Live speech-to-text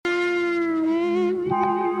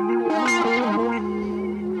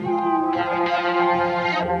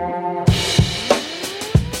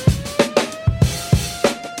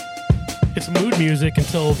music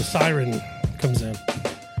until the siren comes in.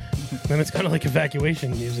 Then it's kind of like evacuation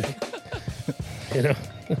music. You know?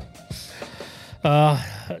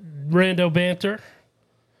 Rando Banter,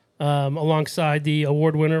 alongside the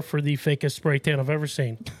award winner for the fakest spray tan I've ever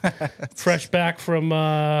seen. Fresh back from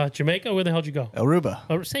Jamaica. Where the hell did you go? Aruba.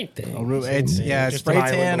 Oh, same thing. Aruba. Same It's thing. Just spray an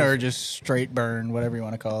tan island or just straight burn, whatever you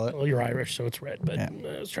want to call it. Well, you're Irish, so it's red, but Yeah.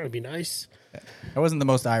 I was trying to be nice. I wasn't the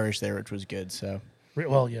most Irish there, which was good. So.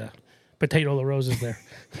 Well, yeah. Potato La Rose is there.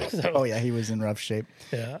 So, Oh yeah, he was in rough shape.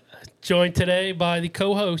 yeah. Joined today by the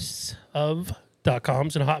co-hosts of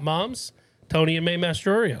 .coms and Hot Moms, Tony and Mae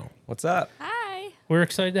Mastrorio. What's up? Hi. We're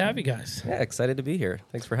excited to have you guys. Yeah, excited to be here.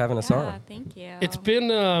 Thanks for having us on. Thank you. It's been,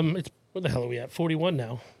 what the hell are we at? 41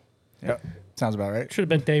 now. Yep, sounds about right. Should have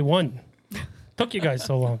been day one. Took you guys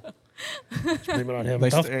so long. Just blame it on him.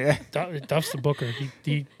 Duff's the booker.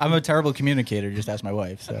 I'm a terrible communicator. Just ask my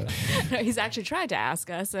wife. So. He's actually tried to ask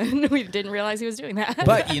us, and we didn't realize he was doing that.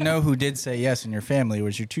 But you know who did say yes in your family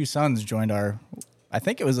was your two sons joined our. I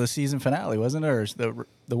think it was a season finale, wasn't it? Or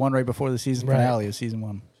the one right before the season finale of season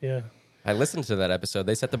 1. Yeah. I listened to that episode.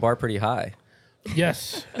 They set the bar pretty high.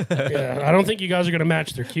 Yes. Yeah. I don't think you guys are going to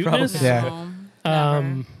match their cuteness. Yeah.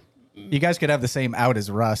 Never. You guys could have the same out as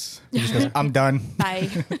Russ. He just goes, I'm done. Bye.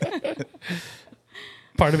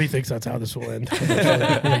 Part of me thinks that's how this will end.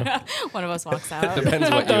 One of us walks out. Depends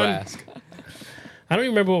what you done. ask. I don't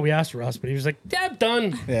even remember what we asked Russ, but he was like, yeah, I'm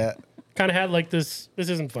done. Yeah. Kind of had like this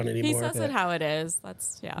isn't fun anymore. He says it how it is.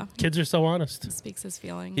 That's, Kids are so honest. speaks his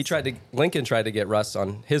feelings. Lincoln tried to get Russ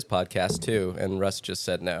on his podcast too, and Russ just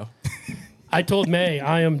said no. I told Mae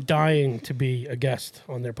I am dying to be a guest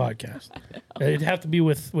on their podcast. It'd have to be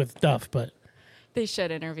with Duff, but They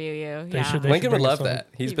should interview you. They Yeah. should. Lincoln would bring us love on. that.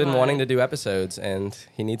 He's He been would. wanting to do episodes, and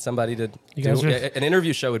he needs somebody to You guys do. are- An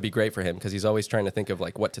interview show would be great for him because he's always trying to think of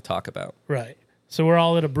like what to talk about. Right. So we're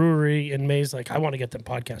all at a brewery, and Mae's like, I want to get them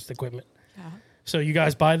podcast equipment. Yeah. So you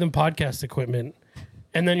guys buy them podcast equipment,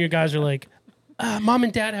 and then your guys are like, Mom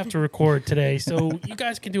and Dad have to record today, so you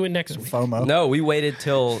guys can do it next week. FOMO. No, we waited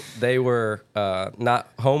till they were not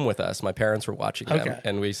home with us. My parents were watching them, Okay.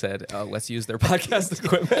 and we said, let's use their podcast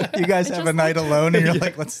equipment. You guys have a night alone and you're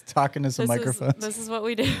like, let's talk into some This microphones. is what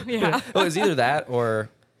we do. Yeah. Well, it was either that or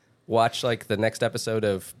watch like the next episode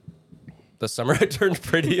of The Summer I Turned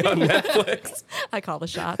Pretty on Netflix. I call the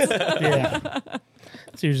shots. Yeah.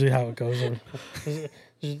 That's usually how it goes.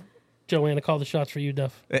 Does Joanna call the shots for you,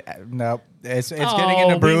 Duff? No, it's getting Oh, into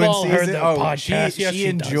we've Bruin all heard season. the Oh, podcast. she Yes, she does.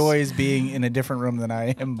 enjoys being in a different room than I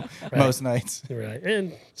am most nights. Right.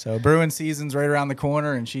 And So Bruin season's right around the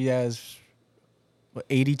corner, and she has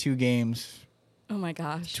 82 games Oh my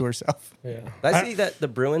gosh. to herself. yeah. I see that the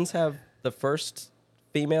Bruins have the first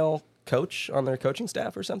female coach on their coaching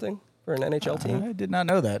staff or something for an NHL team. I did not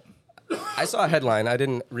know that. I saw a headline. I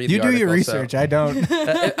didn't read You the do article. your research. I don't.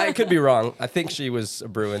 I could be wrong. I think she was a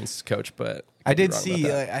Bruins coach, but I could be did wrong see.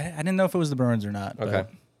 about that. I didn't know if it was the Bruins or not. Okay.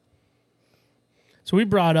 So we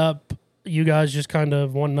brought up you guys just kind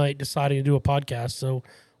of one night deciding to do a podcast. So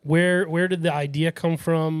where did the idea come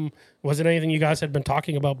from? Was it anything you guys had been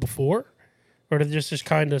talking about before? Or did it just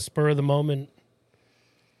kind of spur of the moment?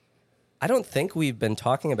 I don't think we've been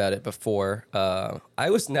talking about it before. I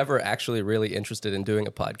was never actually really interested in doing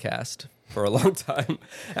a podcast for a long time.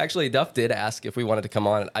 Actually, Duff did ask if we wanted to come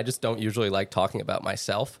on. I just don't usually like talking about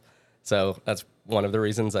myself. So that's one of the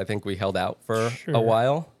reasons I think we held out for Sure. a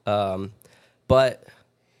while. But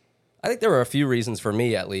I think there were a few reasons for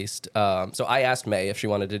me, at least. So I asked Mae if she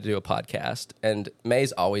wanted to do a podcast, and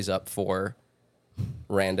Mae's always up for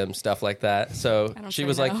random stuff like that. So I don't she say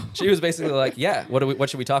was no. like, she was basically like, yeah, what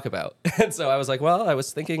should we talk about? And so I was like, well, I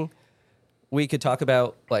was thinking we could talk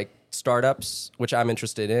about like startups, which I'm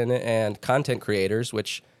interested in, and content creators,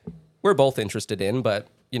 which we're both interested in, but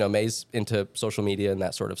you know, Mae's into social media and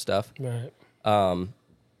that sort of stuff. Right. I'm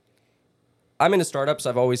into startups.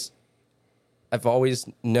 I've always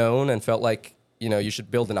known and felt like, you know, you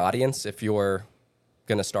should build an audience if you're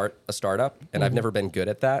going to start a startup. And I've never been good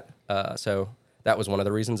at that. So that was one of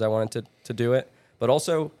the reasons I wanted to do it. But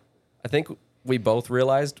also, I think we both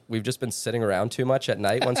realized we've just been sitting around too much at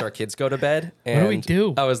night once our kids go to bed. And do we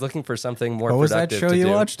do? I was looking for something more What was that productive show to you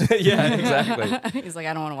do. watched? Yeah, exactly. He's like,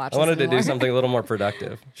 I don't want to watch I wanted this to do anymore. something a little more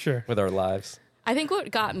productive Sure. with our lives. I think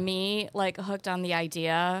what got me like hooked on the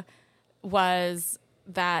idea was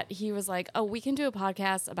that he was like, "Oh, we can do a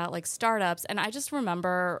podcast about like startups." And I just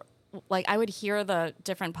remember like I would hear the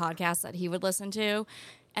different podcasts that he would listen to,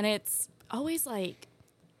 and it's always like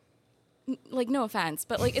no offense,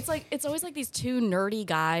 but like it's always like these two nerdy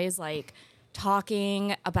guys like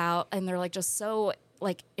talking about, and they're like just so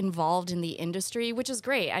like involved in the industry, which is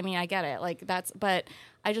great. I mean, I get it. Like but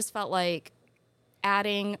I just felt like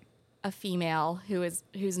adding a female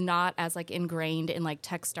who's not as like ingrained in like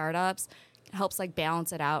tech startups helps like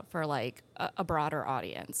balance it out for like a broader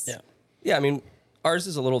audience. Yeah, I mean, ours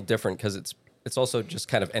is a little different because it's also just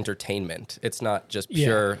kind of entertainment. It's not just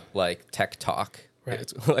pure like tech talk.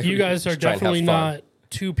 Right. Like, you guys are definitely not not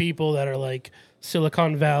two people that are like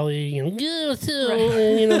Silicon Valley,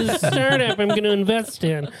 this startup I'm going to invest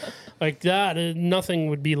in. Like that, nothing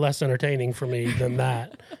would be less entertaining for me than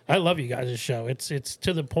that. I love you guys' show. It's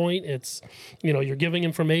to the point. It's, you're giving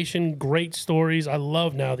information, great stories. I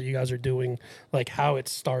love now that you guys are doing like how it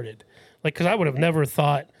started. Like, because I would have never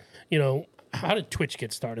thought, how did Twitch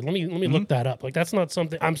get started? Let me look that up. Like, that's not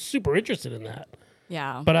something I'm super interested in that.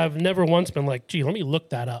 Yeah. But I've never once been like, gee, let me look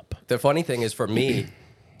that up. The funny thing is for me,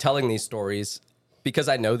 telling these stories, because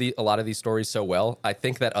I know a lot of these stories so well, I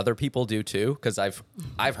think that other people do too, because I've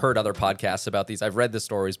heard other podcasts about these. I've read the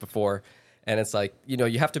stories before, and it's like,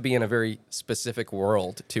 you have to be in a very specific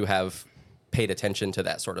world to have paid attention to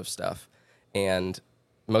that sort of stuff. And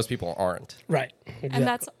most people aren't. Right. Exactly.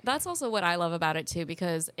 And that's also what I love about it too,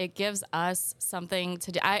 because it gives us something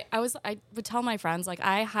to do. I would tell my friends, like,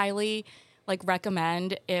 I highly like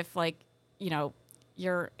recommend if like,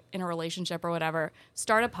 you're in a relationship or whatever,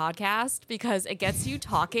 start a podcast, because it gets you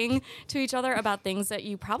talking to each other about things that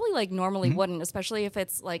you probably like normally wouldn't, especially if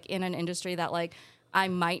it's like in an industry that like I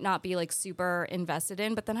might not be like super invested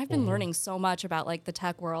in. But then I've been learning so much about like the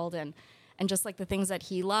tech world and just like the things that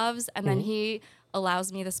he loves. And then he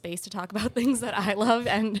allows me the space to talk about things that I love.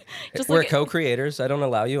 And just we're co-creators. I don't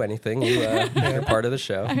allow you anything. You're part of the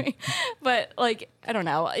show. But like, I don't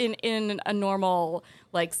know, in a normal,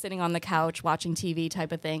 like sitting on the couch watching TV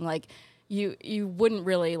type of thing, like you wouldn't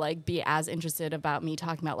really like be as interested about me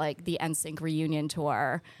talking about like the NSYNC reunion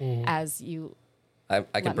tour as you.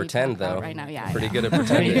 I can pretend though. Right now, yeah. I'm pretty good at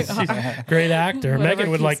pretending. She's a great actor. Megan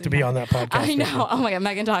would like to be on that podcast. I know. Oh my God,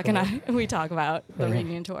 Megan we talk about the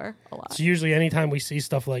reunion tour a lot. So usually anytime we see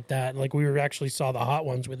stuff like that, like we actually saw the Hot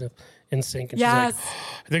Ones with NSYNC, and Yes. she's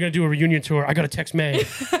like, they're going to do a reunion tour. I got to text Mae.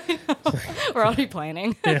 We're already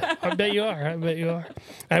planning. Yeah, I bet you are. And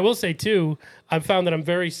I will say too, I've found that I'm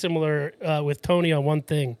very similar with Tony on one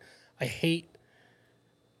thing. I hate,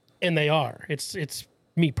 and they are. It's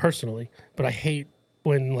me personally, but I hate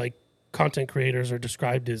when like content creators are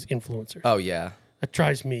described as influencers. Oh yeah, that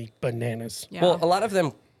drives me bananas. Yeah. Well, a lot of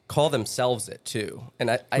them call themselves it too, and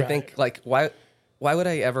I think like why would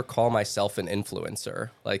I ever call myself an influencer?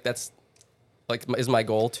 Like that's like is my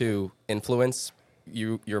goal to influence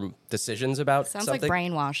your decisions about Sounds something? like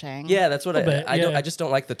brainwashing. Yeah, that's what I just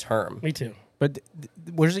don't like the term. Me too. But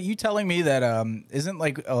was it you telling me that isn't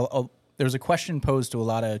like there was a question posed to a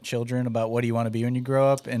lot of children about what do you want to be when you grow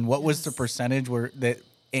up, and what was the percentage that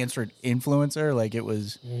answered influencer? Like it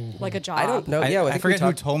was like a job. I don't know. I Yeah, I think forget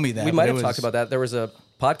who told me that. We but might it have was, talked about that. There was a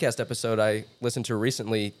podcast episode I listened to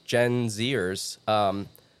recently, Gen Zers,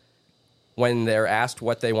 when they're asked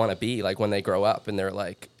what they want to be like when they grow up, and they're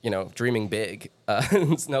like, dreaming big.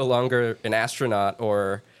 It's no longer an astronaut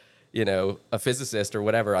or a physicist or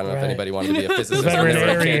whatever. I don't know if anybody wanted to be a physicist when they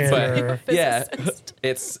were a kid, but yeah,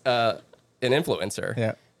 it's an influencer.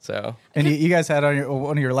 Yeah. So, and you guys had on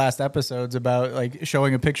one of your last episodes about like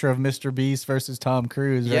showing a picture of Mr. Beast versus Tom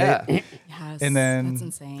Cruise, right? yeah. Yes, And then that's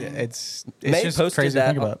insane. It's Mae just posted crazy to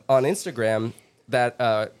that think about. on Instagram,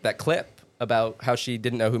 that clip about how she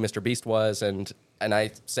didn't know who Mr. Beast was, and I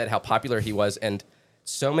said how popular he was, and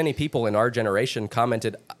so many people in our generation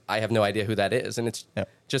commented, I have no idea who that is. And it's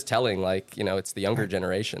just telling, like, it's the younger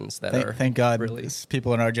generations that are. Thank God really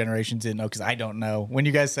people in our generation didn't know, because I don't know. When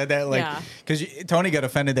you guys said that, like, because Tony got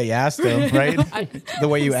offended that you asked him, right? The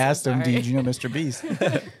way you asked him, did you know Mr. Beast?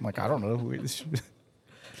 I'm like, I don't know who he is.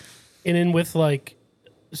 And then with like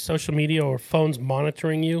social media or phones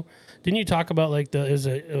monitoring you, didn't you talk about like was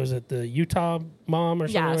it the Utah mom or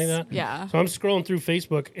something like that? Yeah. So I'm scrolling through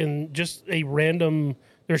Facebook and just a random,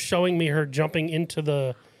 they're showing me her jumping into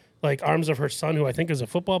the like arms of her son, who I think is a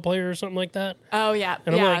football player or something like that. Oh yeah.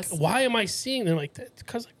 And I'm like, why am I seeing them like that?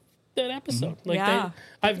 Because that episode. Like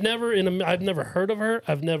I've never heard of her.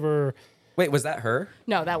 I've never. Wait, was that her?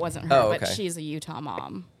 No, that wasn't her. Oh, okay. But she's a Utah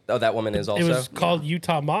mom. Oh, that woman is also. It was called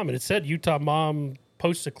Utah Mom, and it said Utah Mom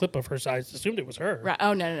posts a clip of her, so I assumed it was her. Right.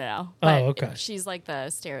 Oh no. Oh, okay. She's like the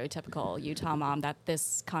stereotypical Utah mom that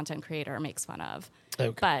this content creator makes fun of.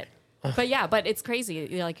 Okay. But it's crazy.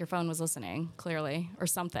 Like your phone was listening, clearly, or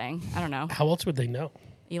something. I don't know. How else would they know?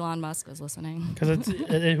 Elon Musk was listening. Because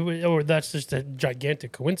or that's just a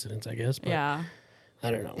gigantic coincidence, I guess. But Yeah.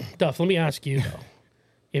 I don't know. Duff, let me ask you though.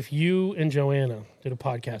 If you and Joanna did a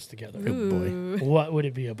podcast together, what would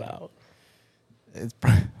it be about? It's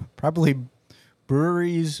probably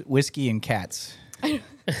breweries, whiskey, and cats.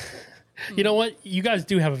 You know what? You guys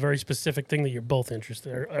do have a very specific thing that you're both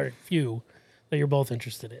interested, or a few that you're both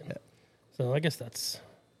interested in. Yeah. So I guess that's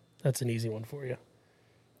an easy one for you.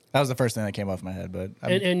 That was the first thing that came off my head, but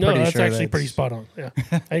I'm And no, pretty that's sure actually pretty spot on. Yeah,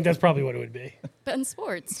 I think that's probably what it would be. But in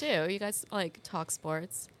sports too, you guys like talk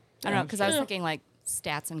sports. I don't know because I was Yeah. thinking like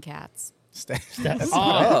stats and cats.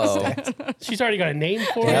 Oh, She's already got a name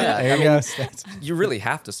for Yeah. it. There you go. Stats. you really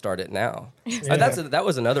have to start it now. Yeah. That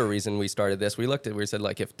was another reason we started this. We said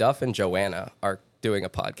like if Duff and Joanna are doing a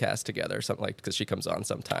podcast together, something like because she comes on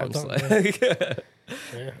sometimes, Oh, like,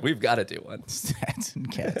 Yeah. we've got to do one. Stats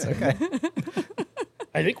and cats. Okay.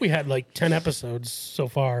 I think we had like 10 episodes so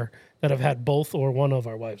far that have had both or one of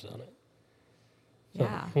our wives on it. So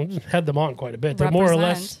Yeah. we've just had them on quite a bit. They're more or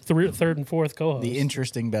less Represent. third and fourth co-hosts. The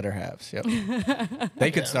interesting better halves. Yep.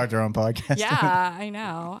 They could start their own podcast. Yeah, I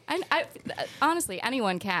know. And honestly,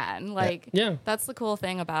 anyone can. Like, Yeah. that's the cool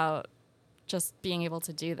thing about just being able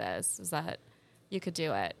to do this is that you could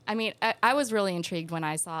do it. I mean, I was really intrigued when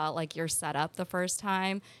I saw like your setup the first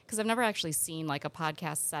time because I've never actually seen like a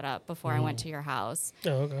podcast setup before I went to your house. Oh,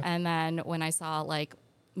 okay. And then when I saw like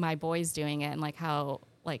my boys doing it and like how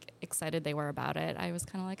like excited they were about it, I was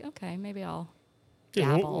kind of like, okay, maybe I'll Dude,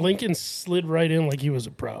 dabble. Lincoln slid right in like he was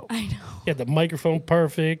a pro. I know. He had the microphone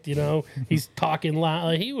perfect, you know. He's talking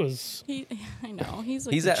loud. He was. I know. He's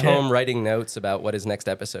He's at Legit. home writing notes about what his next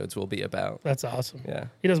episodes will be about. That's awesome. Yeah.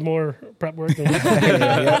 He does more prep work than we do.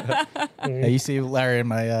 Yeah, you see Larry in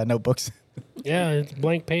my notebooks. Yeah, it's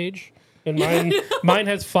blank page. And mine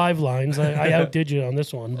has 5 lines. I outdid you on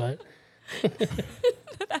this one, but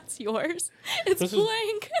That's yours. It's This is-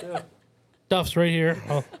 blank. Duff's right here.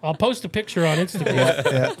 I'll post a picture on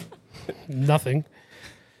Instagram. Yeah. Nothing.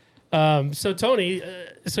 So Tony,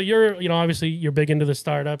 so you're, obviously you're big into the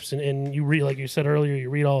startups and you read, like you said earlier, you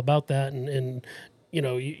read all about that and you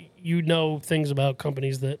know things about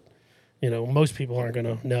companies that, most people aren't going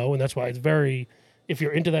to know. And that's why it's if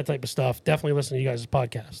you're into that type of stuff, definitely listen to you guys'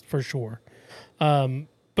 podcast for sure.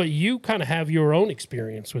 But you kind of have your own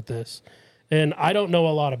experience with this. And I don't know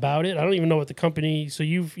a lot about it. I don't even know what the company. So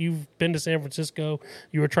you've been to San Francisco.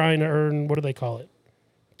 You were trying to earn, what do they call it?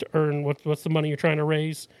 To earn what's the money you're trying to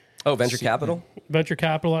raise? Oh, venture capital? Venture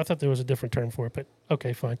capital. I thought there was a different term for it, but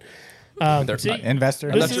okay, fine. They're-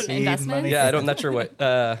 Investor. I'm not seed sure- Investment? money. Yeah, I'm not sure what.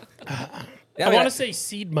 Yeah, I want to say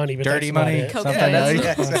seed money, but Dirty that's not money. it. Cocaine. Something Yeah, like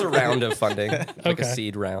that's, that. that's a round of funding, like Okay. a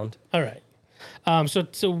seed round. All right.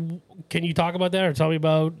 So can you talk about that or tell me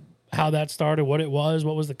about how that started, what it was,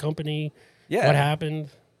 what was the company, Yeah. what happened?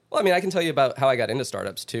 Well, I mean, I can tell you about how I got into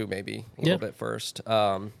startups too, maybe a little Yeah. bit first.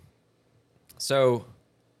 So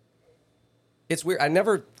it's weird. I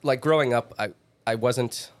never, like growing up, I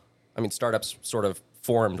wasn't, I mean, startups sort of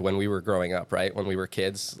formed when we were growing up, right? When we were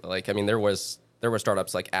kids. Like, I mean, there were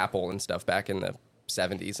startups like Apple and stuff back in the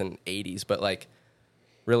 70s and 80s, but like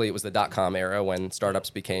really it was the .com era when startups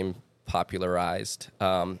became popularized.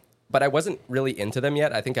 But I wasn't really into them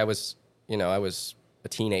yet. I think I was a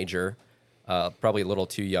teenager, probably a little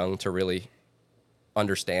too young to really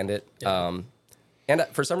understand it. Yeah. And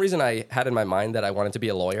for some reason, I had in my mind that I wanted to be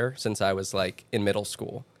a lawyer since I was like in middle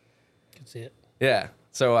school. Can see it. Yeah.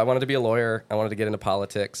 So I wanted to be a lawyer. I wanted to get into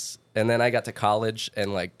politics. And then I got to college,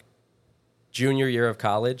 and like junior year of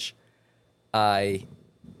college, I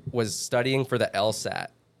was studying for the LSAT.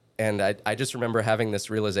 And I just remember having this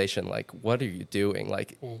realization, like, what are you doing?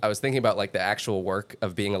 Like, I was thinking about like the actual work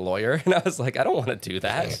of being a lawyer, and I was like, I don't want to do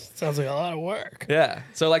that. Sounds like a lot of work. Yeah.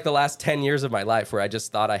 So like the last 10 years of my life where I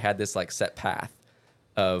just thought I had this like set path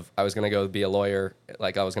of I was going to go be a lawyer.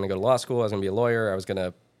 Like I was going to go to law school. I was going to be a lawyer. I was going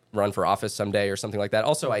to run for office someday or something like that.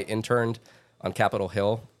 Also, I interned on Capitol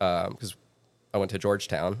Hill because I went to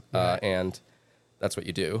Georgetown and that's what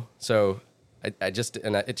you do. So it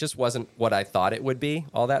just wasn't what I thought it would be,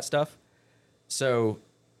 all that stuff. So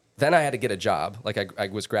then I had to get a job. Like I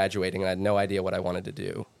was graduating and I had no idea what I wanted to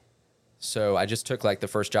do. So I just took like the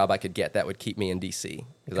first job I could get that would keep me in DC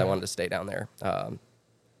because I wanted to stay down there.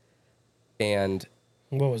 And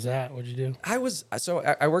What was that? What'd you do? I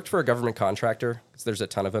worked for a government contractor because there's a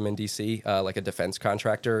ton of them in DC, like a defense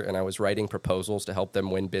contractor, and I was writing proposals to help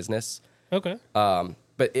them win business. Okay.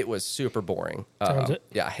 But it was super boring. Sounds it.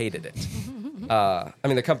 Yeah, I hated it. I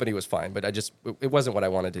mean, the company was fine, but it wasn't what I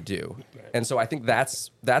wanted to do. Right. And so I think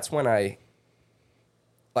that's when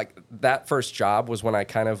that first job was when I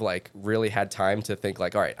kind of like really had time to think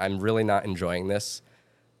like, all right, I'm really not enjoying this.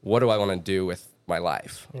 What do I want to do with my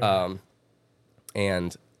life? Right.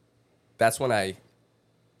 And that's when I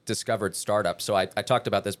discovered startups. So I talked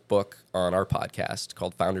about this book on our podcast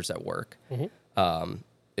called Founders at Work. Mm-hmm.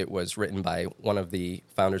 It was written by one of the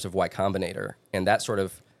founders of Y Combinator, and that sort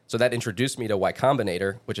of So that introduced me to Y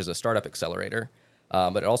Combinator, which is a startup accelerator.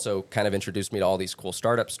 But it also kind of introduced me to all these cool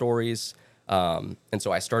startup stories. And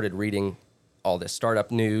so I started reading all this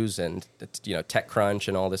startup news and, TechCrunch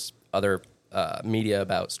and all this other media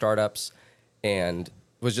about startups, and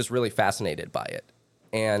was just really fascinated by it.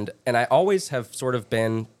 And I always have sort of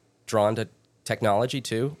been drawn to technology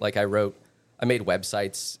too. Like I made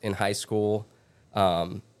websites in high school,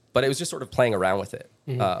 but it was just sort of playing around with it.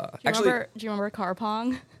 Do you remember Car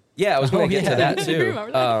Pong? Yeah, I was going to get to that too.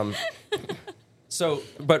 Remember that?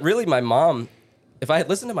 But really my mom, if I had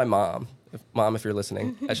listened to my mom, if you're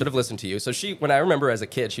listening, I should have listened to you. So when I remember as a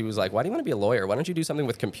kid, she was like, why do you want to be a lawyer? Why don't you do something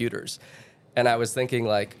with computers? And I was thinking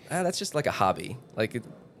like, that's just like a hobby. Like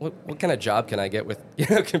what kind of job can I get with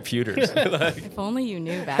computers? Like, If only you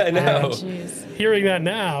knew back then. know. Jeez. Hearing that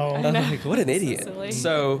now, I'm like, what an idiot. silly.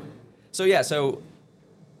 So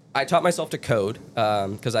I taught myself to code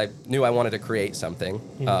because I knew I wanted to create something.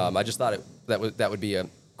 I just thought that would be a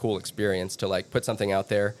cool experience to like put something out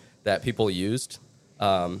there that people used.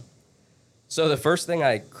 So the first thing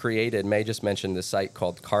I created, Mae just mentioned this site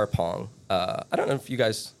called Car Pong. I don't know if you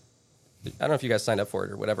guys signed up for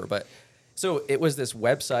it or whatever, but so it was this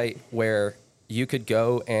website where you could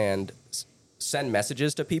go and send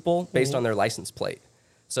messages to people based on their license plate.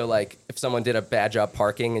 So like if someone did a bad job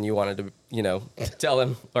parking and you wanted to, tell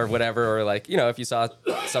them or whatever, or like, if you saw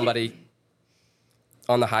somebody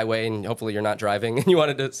on the highway and hopefully you're not driving and you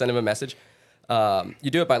wanted to send them a message, you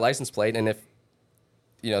do it by license plate. And if,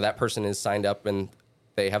 that person is signed up and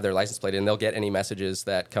they have their license plate, and they'll get any messages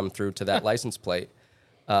that come through to that license plate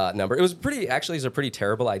number. It was a pretty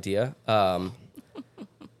terrible idea.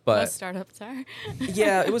 But Most startups are.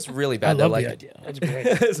 yeah, it was really I bad. love Like, the idea. That's great.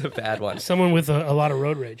 it was a bad one. Someone with a lot of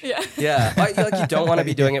road rage. Yeah. Yeah, like you don't want to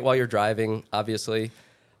be doing it while you're driving, obviously.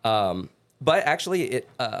 But actually, it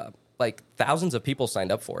like thousands of people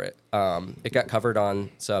signed up for it. It got covered on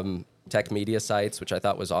some tech media sites, which I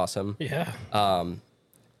thought was awesome. Yeah.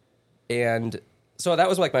 And so that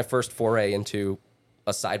was like my first foray into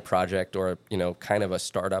a side project or kind of a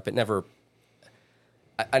startup.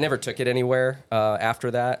 I never took it anywhere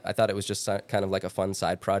after that. I thought it was just kind of like a fun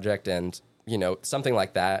side project, and something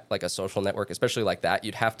like that, like a social network, especially like that,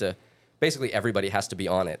 you'd have to basically everybody has to be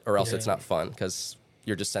on it, or else it's not fun because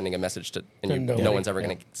you're just sending a message and no one's ever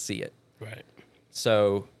going to see it. Right.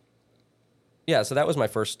 So yeah, so that was my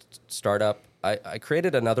first startup. I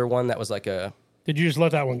created another one that was like Did you just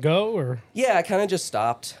let that one go, or yeah, I kind of just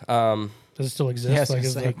stopped. does it still exist? Yes, Like,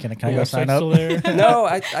 is can I the go sign website up? still there? No,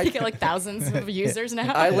 You get like thousands of users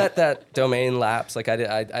now. I let that domain lapse. Like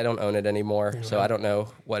I don't own it anymore, so I don't know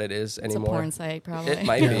what it is It's a anymore. porn site, probably. It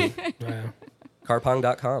might be. Yeah.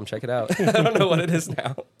 Carpong.com. Check it out. I don't know what it is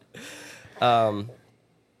now.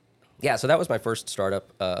 Yeah, so that was my first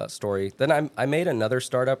startup story. Then I made another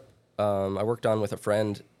startup I worked on with a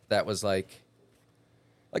friend that was like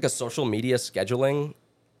a social media scheduling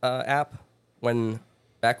app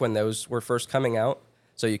back when those were first coming out.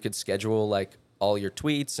 So you could schedule like all your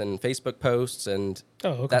tweets and Facebook posts and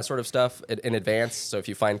that sort of stuff in advance. So if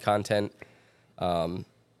you find content,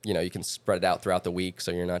 you can spread it out throughout the week, so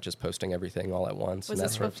you're not just posting everything all at once. Was and that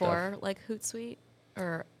this sort of stuff. before like Hootsuite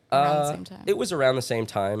or around the same time? It was around the same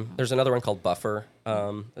time. There's another one called Buffer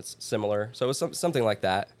that's similar. So it was something like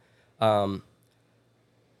that. The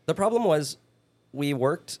problem was we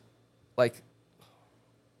worked like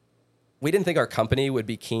we didn't think our company would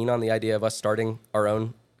be keen on the idea of us starting our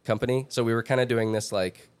own company. So we were kind of doing this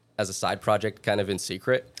like as a side project, kind of in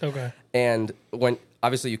secret. Okay. And when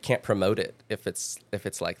obviously you can't promote it if it's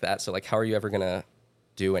like that. So like, how are you ever gonna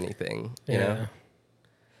do anything? You know?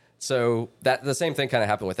 So the same thing kind of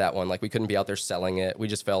happened with that one. Like we couldn't be out there selling it. We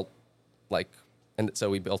just felt like, and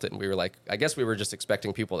so we built it and we were like, I guess we were just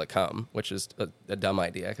expecting people to come, which is a dumb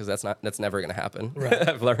idea because that's never going to happen. Right.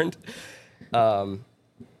 I've learned.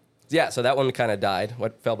 Yeah. So that one kind of died.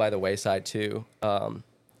 What fell by the wayside too. And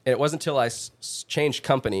it wasn't until I changed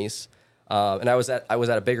companies, and I was at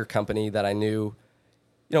a bigger company that I knew,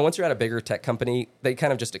 once you're at a bigger tech company, they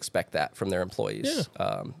kind of just expect that from their employees.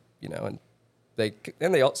 Yeah. And they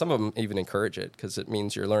some of them even encourage it because it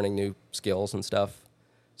means you're learning new skills and stuff.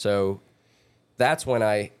 So that's when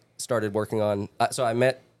I started working on. So I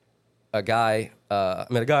met a guy.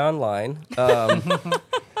 Online.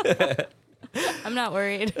 I'm not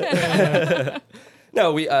worried.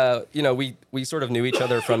 No, we sort of knew each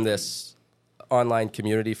other from this online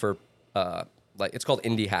community for like it's called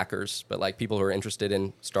indie hackers, but like people who are interested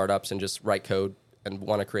in startups and just write code and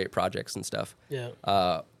want to create projects and stuff.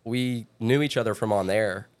 Yeah. We knew each other from on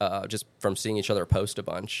there, just from seeing each other post a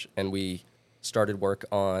bunch, and we started work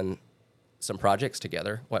on some projects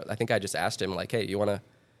together. I think I just asked him like, "Hey, you want to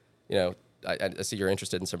I see you're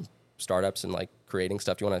interested in some startups and like creating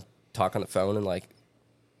stuff. Do you want to talk on the phone and like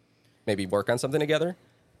maybe work on something together?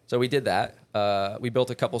 So we did that. We built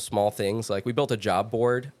a couple small things. Like we built a job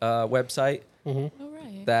board website Oh,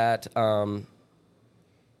 right. that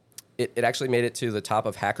it actually made it to the top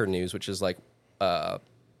of Hacker News, which is like a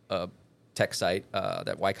tech site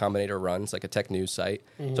that Y Combinator runs, like a tech news site.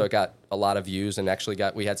 So it got a lot of views, and actually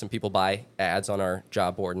we had some people buy ads on our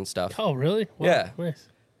job board and stuff. Oh, really? Wow, Yeah. Nice.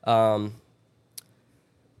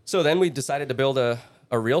 So then we decided to build a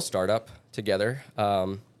real startup together.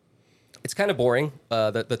 It's kind of boring,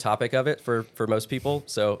 the topic of it for most people,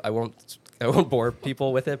 so I won't bore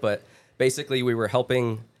people with it. But basically, we were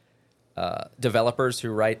helping developers who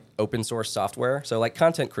write open source software, so like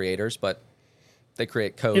content creators, but they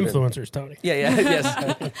create code. Influencers, Tony. Yeah,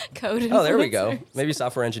 yes. Code. Oh, there we go. influencers. Maybe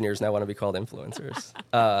software engineers now want to be called influencers.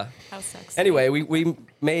 How sexy. Anyway, we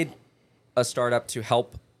made a startup to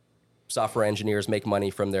help software engineers make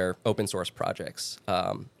money from their open source projects.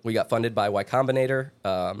 We got funded by Y Combinator.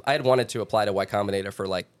 I had wanted to apply to Y Combinator for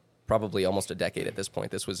like probably almost a decade at this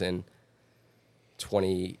point. This was in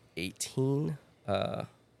 2018 or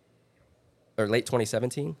late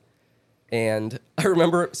 2017. And I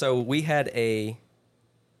remember, so we had a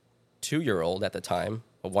 2-year-old at the time,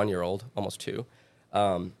 a 1-year-old, almost 2.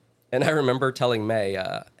 And I remember telling Mae,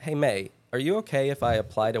 hey, Mae, are you okay if I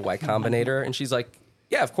apply to Y Combinator? And she's like,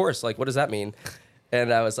 yeah, of course. Like, what does that mean?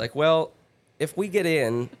 And I was like, well, if we get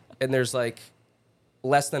in and there's like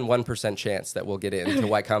less than 1% chance that we'll get into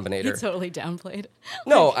Y He Combinator. totally downplayed.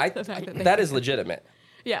 No, the fact that they that did is legitimate.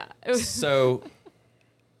 Yeah. It was, So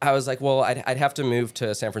I was like, well, I'd have to move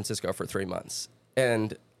to San Francisco for 3 months.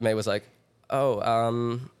 And Mae was like,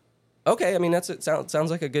 oh, okay. I mean,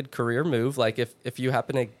 sounds like a good career move. Like if you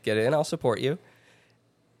happen to get in, I'll support you.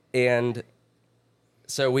 And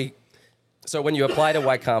so when you apply to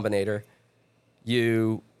Y Combinator,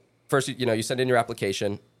 you send in your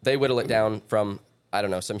application. They whittle it down from, I don't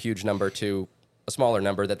know, some huge number to a smaller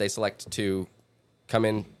number that they select to come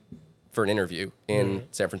in for an interview in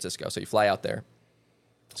San Francisco. So you fly out there.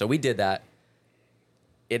 So we did that.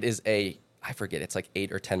 It is I forget, it's like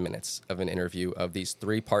 8 or 10 minutes of an interview of these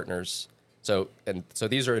 3 partners. So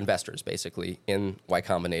these are investors basically in Y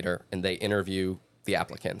Combinator, and they interview the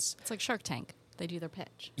applicants. it's like Shark Tank. They do their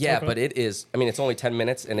pitch. Yeah, Okay. but it is, I mean, it's only 10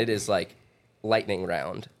 minutes, and it is like lightning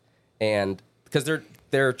round. And because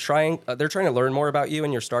they're trying to learn more about you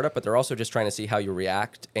and your startup, but they're also just trying to see how you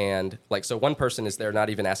react. And like, so one person is there not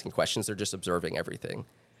even asking questions, they're just observing everything.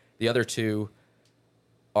 The other 2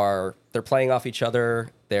 they're playing off each other.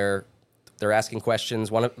 They're asking questions.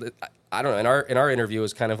 I don't know, in our interview it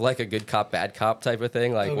was kind of like a good cop, bad cop type of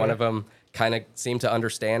thing. Like one of them kind of seemed to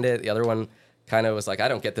understand it. The other one kind of was like, I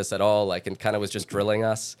don't get this at all, like, and kind of was just drilling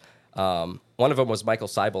us. One of them was Michael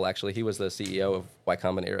Seibel, actually. He was the CEO of Y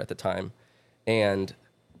Combinator at the time. And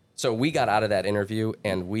so we got out of that interview,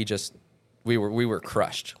 and we were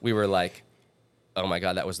crushed. We were like, oh my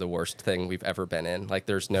God, that was the worst thing we've ever been in. Like,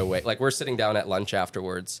 there's no way. Like, we're sitting down at lunch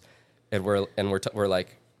afterwards, and we're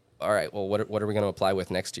like, all right, well, what are we going to apply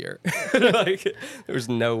with next year? Like, there's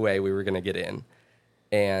no way we were going to get in.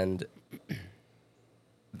 And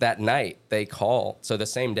that night so the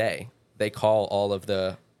same day, they call all of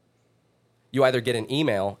you either get an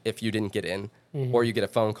email if you didn't get in, or you get a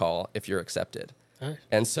phone call if you're accepted. Nice.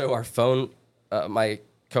 And so our phone, my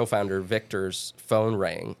co-founder Victor's phone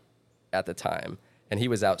rang at the time, and he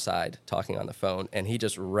was outside talking on the phone, and he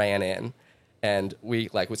just ran in, and we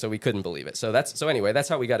couldn't believe it. So anyway, that's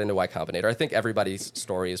how we got into Y Combinator. I think everybody's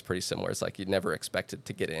story is pretty similar. It's like you'd never expected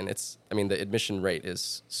to get in. The admission rate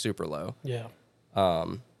is super low. Yeah.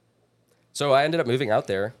 So I ended up moving out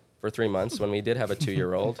there for 3 months when we did have a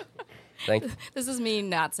 2-year-old. This is me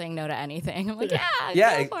not saying no to anything. I'm like,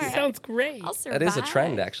 Yeah, go for it. Sounds great. I'll survive. That is a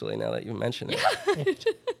trend, actually, now that you mention it.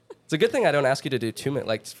 It's a good thing I don't ask you to do too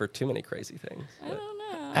many crazy things. I don't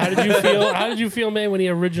know. How did you feel, Mae, when he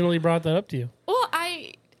originally brought that up to you? Well,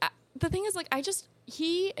 the thing is, like,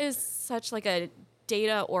 he is such like a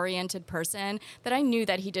data-oriented person that I knew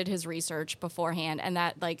that he did his research beforehand, and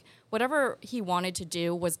that like whatever he wanted to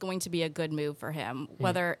do was going to be a good move for him,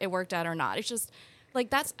 whether it worked out or not. It's just like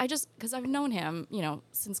because I've known him,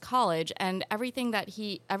 since college, and every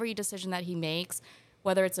decision that he makes,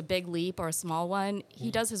 whether it's a big leap or a small one, he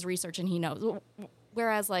does his research and he knows.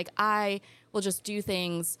 Whereas like I will just do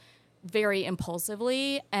things very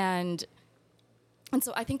impulsively, and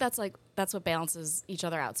so I think that's what balances each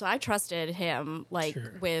other out. So I trusted him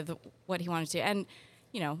with what he wanted to, and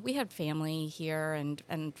we had family here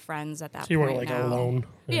and friends at that point. So you weren't like now. alone.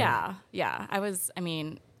 Yeah.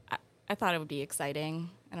 I thought it would be exciting.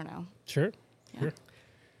 I don't know. Sure. Yeah. Sure.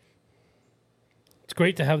 it's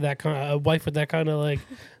great to have that kind of a wife with that kind of like.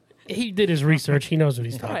 He did his research. He knows what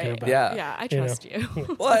he's talking Right. about. Yeah. Yeah, I You know. trust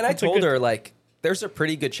you. Well, and I It's a told good- her, like, there's a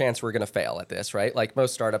pretty good chance we're going to fail at this, right? Like,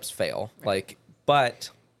 most startups fail. Like,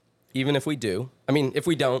 but even if we do, I mean, if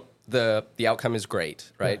we don't, the outcome is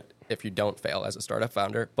great, right? If you don't fail as a startup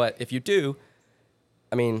founder. But if you do,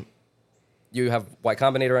 I mean, you have Y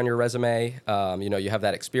Combinator on your resume. You have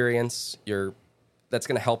that experience. That's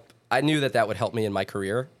going to help. I knew that would help me in my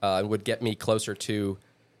career and would get me closer to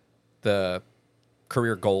the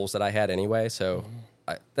career goals that I had anyway. So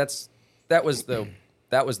that was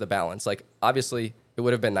the balance. Like, obviously, it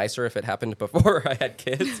would have been nicer if it happened before we had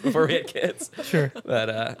kids. Sure.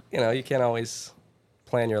 But you can't always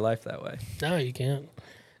plan your life that way. No, you can't.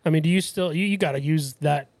 I mean, do you still you got to use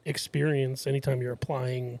that experience anytime you're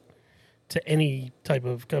applying to any type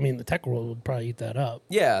of? I mean, the tech world would probably eat that up.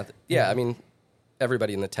 Yeah. I mean,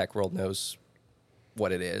 everybody in the tech world knows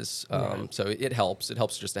what it is. So it helps. It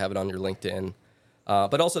helps just to have it on your LinkedIn.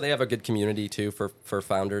 But also they have a good community too for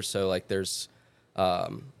founders. So like there's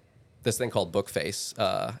this thing called Bookface.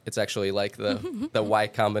 It's actually like the Y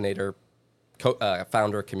Combinator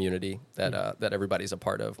founder community that everybody's a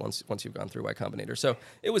part of once you've gone through Y Combinator. So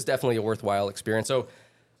it was definitely a worthwhile experience. So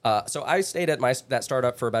I stayed at that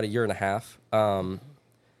startup for about a year and a half.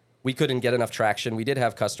 We couldn't get enough traction. We did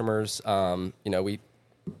have customers.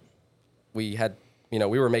 We had.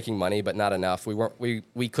 We were making money, but not enough.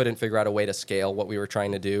 We couldn't figure out a way to scale what we were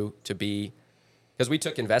trying to do because we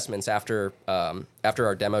took investments after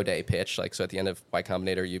our demo day pitch. Like, so at the end of Y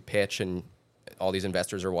Combinator, you pitch and all these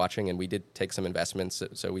investors are watching, and we did take some investments.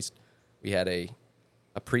 So we had a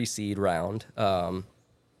pre-seed round. I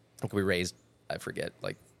think we raised, I forget,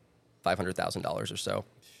 like $500,000 or so.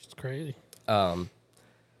 It's crazy.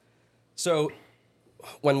 So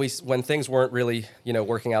when things weren't really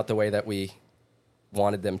working out the way that we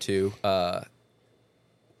wanted them to,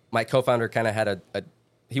 my co-founder kind of had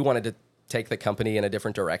he wanted to take the company in a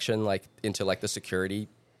different direction, like into like the security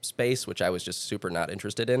space, which I was just super not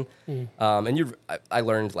interested in. And I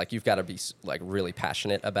learned like you've got to be like really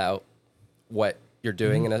passionate about what you're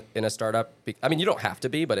doing in a startup. I mean, you don't have to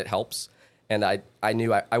be, but it helps. And I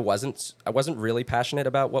knew I wasn't really passionate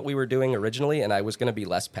about what we were doing originally, and I was going to be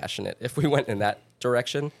less passionate if we went in that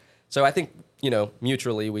direction. So I think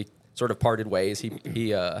mutually we sort of parted ways.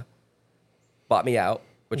 He bought me out,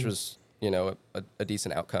 which was a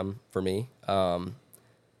decent outcome for me. And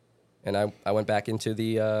I went back into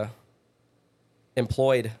the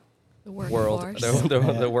employed world,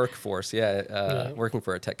 the workforce. Working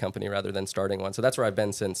for a tech company rather than starting one. So that's where I've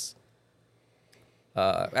been since.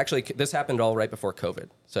 Actually, this happened all right before COVID.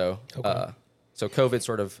 So so COVID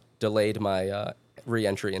sort of delayed my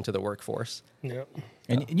re-entry into the workforce. Yeah.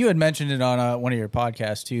 And you had mentioned it on one of your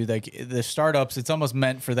podcasts too. Like the startups, it's almost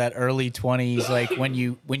meant for that early 20s. Like when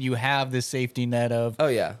you have this safety net of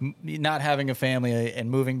not having a family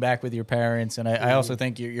and moving back with your parents. And I also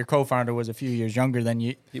think your co-founder was a few years younger than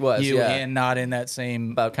you. He was, and not in that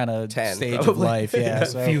same kind of 10, stage probably. of life. Yeah,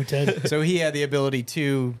 so, Few 10. so he had the ability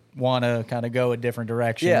to want to kind of go a different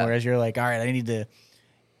direction. Yeah. Whereas you're like, all right, I need to,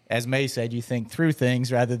 as Mae said, you think through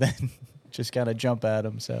things rather than just kind of jump at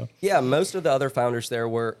them. So yeah, most of the other founders there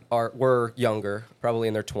were younger, probably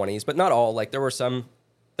in their 20s, but not all. Like there were some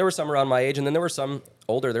around my age, and then there were some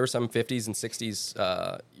older. There were some 50s and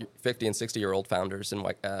 60s, 50 and 60-year-old founders in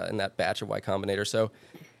that batch of Y Combinator. So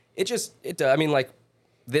I mean, like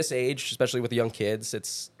this age, especially with the young kids,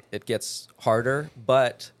 it gets harder,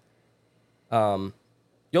 but you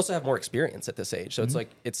also have more experience at this age. So it's like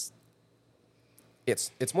it's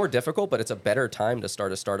more difficult, but it's a better time to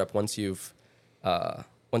start a startup once you've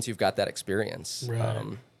got that experience.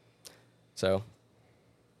 Right. So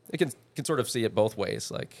you can sort of see it both ways.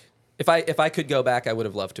 Like if I could go back, I would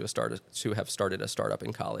have loved to have started a startup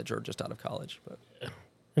in college or just out of college. But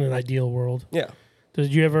In an ideal world. yeah.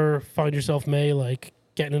 Did you ever find yourself, Mae, like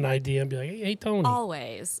getting an idea and be like, hey, Tony?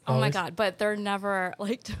 Always. Oh my Always? God. But they're never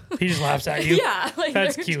like. He just laughs at you. Yeah. Like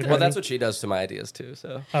That's they're cute. just- Well, that's what she does to my ideas too.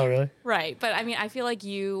 So Oh, really? Right. But I mean, I feel like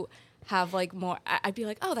you have like more. I'd be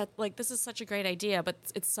like, oh, that like this is such a great idea, but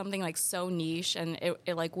it's something like so niche, and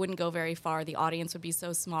it like wouldn't go very far. The audience would be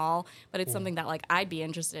so small, but it's something that like I'd be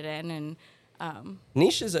interested in, and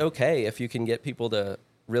niche is okay if you can get people to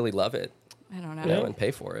really love it, I don't know. and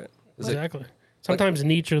pay for it. Exactly. Sometimes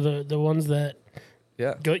niche are the ones that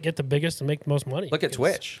Yeah. get the biggest and make the most money. Look at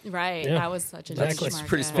Twitch. Right. Yeah. That was such a Exactly. niche That's market.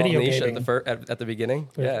 pretty small Video niche gaming. at the beginning.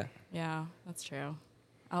 Yeah. Yeah, that's true.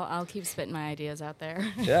 I'll keep spitting my ideas out there.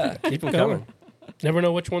 Yeah. Keep them going. coming. Never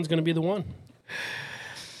know which one's going to be the one.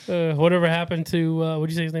 Whatever happened to, what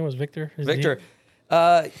did you say his name was? Victor? Victor,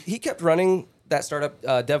 he kept running that startup,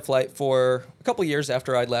 DevFlight, for a couple years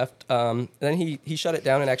after I'd left. Then he shut it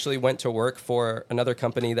down and actually went to work for another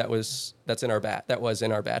company that was in our batch at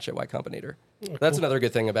Y Combinator. That's another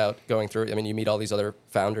good thing about going through it. I mean, you meet all these other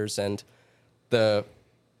founders, and the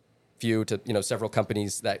few to several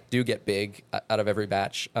companies that do get big out of every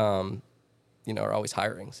batch, are always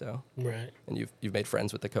hiring. So Right. and you've made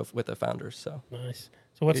friends with the founders. So Nice.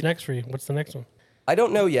 So what's next for you? What's the next one? I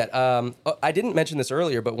don't know yet. I didn't mention this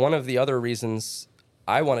earlier, but one of the other reasons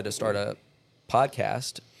I wanted to start a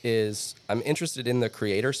podcast is I'm interested in the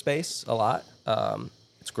creator space a lot.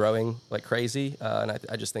 It's growing like crazy, and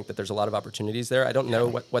I just think that there's a lot of opportunities there. I don't know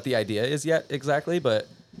what the idea is yet exactly, but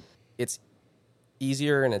it's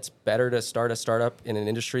easier and it's better to start a startup in an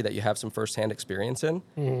industry that you have some firsthand experience in.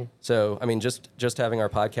 Mm-hmm. So, I mean, just having our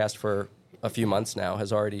podcast for a few months now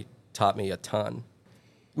has already taught me a ton.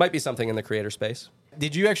 Might be something in the creator space.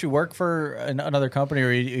 Did you actually work for another company, or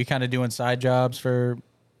are you kind of doing side jobs for?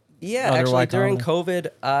 Yeah, actually, during COVID,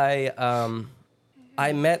 I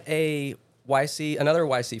met another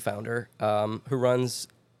YC founder who runs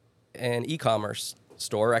an e-commerce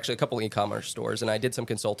store, actually a couple e-commerce stores, and I did some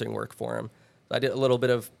consulting work for him. I did a little bit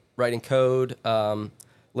of writing code, a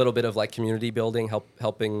little bit of like community building,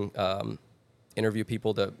 helping interview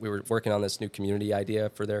people. We were working on this new community idea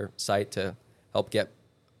for their site to help get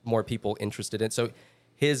more people interested in. So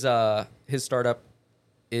his startup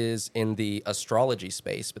is in the astrology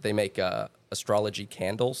space, but they make astrology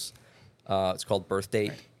candles. It's called Birth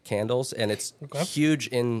Date Candles, and it's huge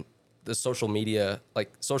in the social media.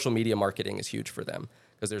 Like social media marketing is huge for them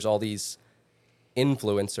because there's all these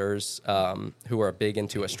influencers who are big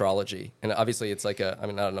into astrology, and obviously it's like I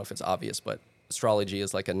don't know if it's obvious, but astrology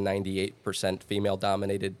is like a 98% female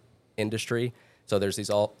dominated industry. So there's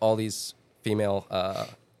all these female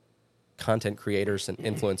content creators and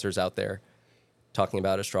influencers out there talking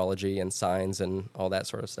about astrology and signs and all that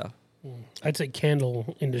sort of stuff. I'd say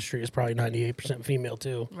candle industry is probably 98% female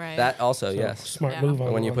too. Right. That also, So, yes. smart move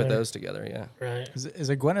on When you on put there. those together, yeah. Right. Is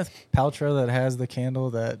it Gwyneth Paltrow that has the candle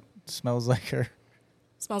that smells like her?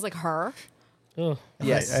 Smells like her. Oh.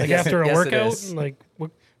 Yes. Like Yes, after a yes, it workout, is. like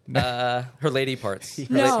what? Her lady parts.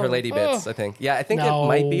 No. Her lady bits, I think. Yeah, I think it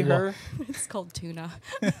might be her. It's called tuna.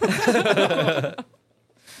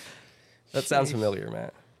 That sounds familiar,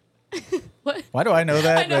 Matt. What? Why do I know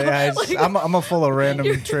that? I know, like- I'm a full of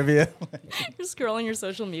random trivia. You're scrolling your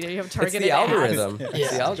social media. You have It's targeted the ads. algorithm. It's Yeah.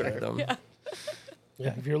 the algorithm. Yeah.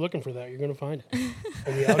 Yeah, if you're looking for that, you're gonna find it.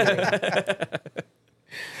 In the algorithm.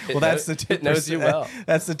 It Well, that's the 2%. It knows you well.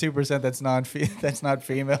 That's the 2% that's not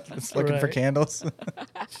female. That's looking for Right. candles.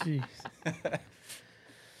 Jeez.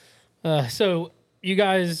 So you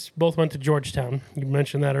guys both went to Georgetown. You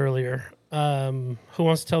mentioned that earlier. Who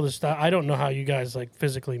wants to tell this story? I don't know how you guys like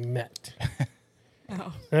physically met.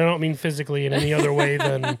 Oh. And I don't mean physically in any other way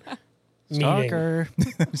than meeting. Stalker.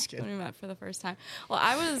 I'm just When kidding. we met for the first time. Well,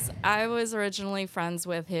 I was originally friends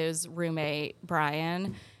with his roommate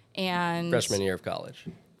Brian, and Freshman year of college.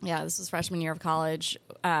 yeah, this was freshman year of college,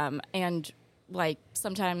 and like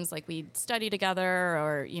sometimes like we'd study together,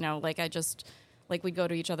 or like I just like we'd go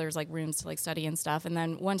to each other's like rooms to like study and stuff. And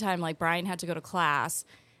then one time like Brian had to go to class,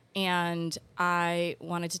 and I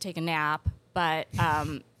wanted to take a nap, but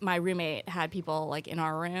my roommate had people like in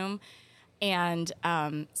our room, and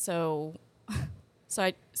so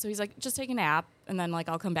he's like, just take a nap, and then like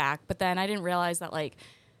I'll come back. But then I didn't realize that like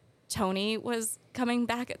Tony was coming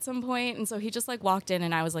back at some point, and so he just like walked in,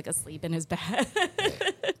 and I was like asleep in his bed.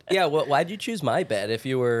 Yeah, well, why'd you choose my bed if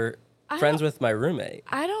you were friends with my roommate?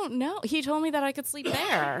 I don't know. He told me that I could sleep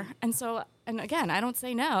there, and again, I don't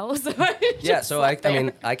say no. So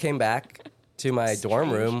I came back to my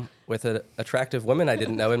dorm room with an attractive woman I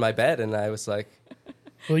didn't know in my bed, and I was like,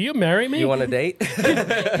 Will you marry me? "You want a date?"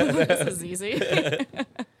 this is easy.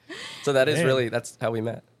 So that is Man. really that's how we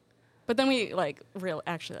met. But then we like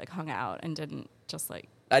actually like hung out and didn't just like.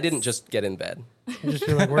 I didn't just get in bed. You just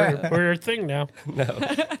feel like we're a thing now.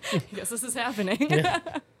 I guess this is happening. Yeah.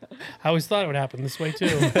 I always thought it would happen this way too.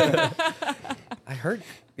 I heard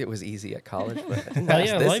it was easy at college, but I didn't know Well, it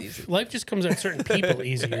was yeah, this life easy. life just comes at certain people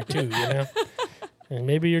easier too, you know. And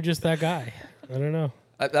maybe you're just that guy. I don't know.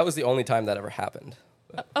 That was the only time that ever happened.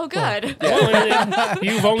 Oh, good. Well,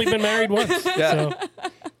 you've only been married once, Yeah. so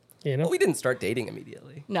you know. Well, we didn't start dating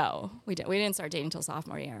immediately. No, we didn't. We didn't start dating until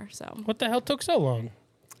sophomore year. So What the hell took so long?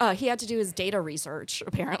 he had to do his data research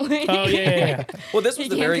apparently. Oh yeah. Well, this was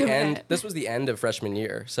the can't very commit. end. This was the end of freshman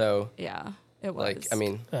year. So, Yeah, it was. like, I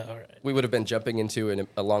mean, Oh, all right. we would have been jumping into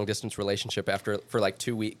a long distance relationship after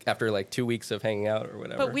 2 weeks of hanging out or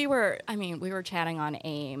whatever. But we were chatting on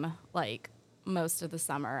AIM like most of the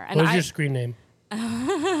summer. And What was your screen name?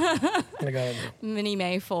 I got it. Mini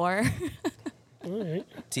Mae 4. All right.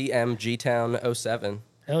 TM Town 07.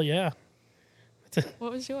 Hell yeah.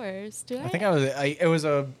 What was yours? I think it was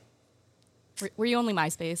a Were you only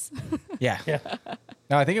MySpace? yeah. Yeah.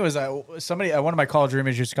 No, I think it was somebody. One of my college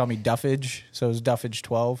roommates used to call me Duffage, so it was Duffage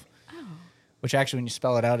 12. Oh. Which actually, when you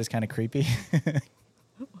spell it out, is kind of creepy.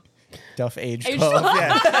 Duff age Age 12. 12.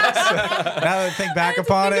 Yeah. So, now that I think back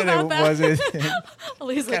upon it, about it that. wasn't At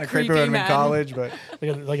least kind of creepy when I'm in college, but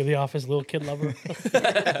Like at the office, little kid lover.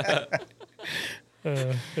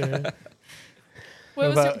 Yeah. What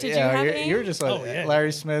was but, it? Did you have you're, any? you're just like Oh, yeah.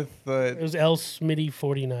 Larry Smith. It was L. Smitty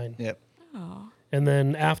 49. Yep. Oh. And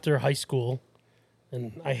then after high school,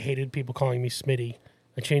 and I hated people calling me Smitty,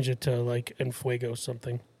 I changed it to like Enfuego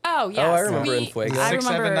something. Oh, yes. I remember Enfuego. I remember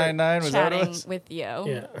 6799, was that what it chatting was? with you.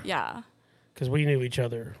 Yeah. Yeah. Because we knew each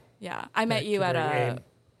other. Yeah. I met Back you to at the game.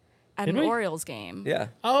 at Did an we? Orioles game. Yeah.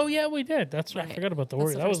 Oh, yeah, we did. I Right. forgot about the That's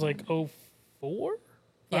Warriors. the That was first like time. 04?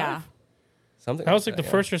 Yeah. Something. That was like the yeah.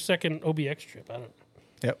 first or second OBX trip. I don't.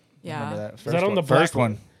 Yep. Yeah. Remember that. Is that on the first black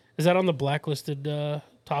one? Is that on the blacklisted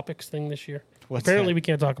topics thing this year? What's Apparently, that? we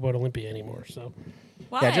can't talk about Olympia anymore. So,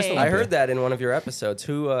 Why? Yeah, just a I heard that in one of your episodes.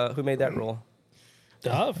 Who made that rule?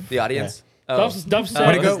 Dove. The audience. Duff said.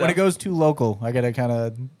 When Oh, it goes too local, I gotta kind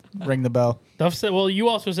of ring the bell. Duff said. Well, you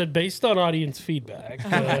also said based on audience feedback,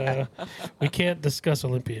 we can't discuss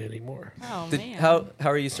Olympia anymore. Oh, Did, man. how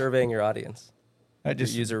are you surveying your audience? I Your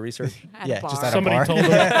just user research. At a yeah, bar. just at a Somebody bar. told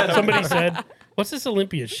them. Somebody said, "What's this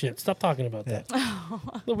Olympia shit? Stop talking about that.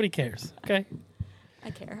 Nobody cares." Okay. I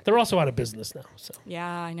care. They're also out of business now. So Yeah,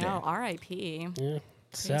 I know. R.I.P. yeah,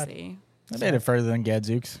 sad. Crazy. I made it further than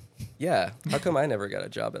Gadzooks. Yeah. How come I never got a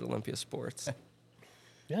job at Olympia Sports?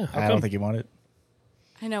 Yeah. How I come? don't think you want it.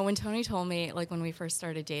 I know when Tony told me, like when we first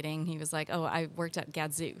started dating, he was like, "Oh, I worked at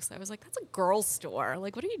Gadzooks." I was like, "That's a girls' store.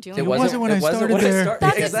 Like, what are you doing?" It wasn't when I started there.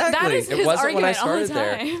 That is Exactly. his It wasn't when I argument all the started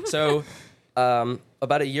there. time. So,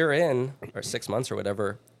 about a year in, or 6 months or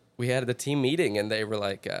whatever, we had the team meeting, and they were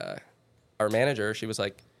like, our manager, she was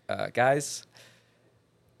like, guys,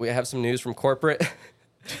 we have some news from corporate.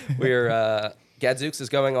 We're Gadzooks is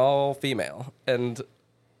going all female, and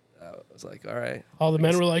I was like, all right. All the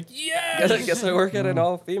men were like, "Yeah." Guess I work at an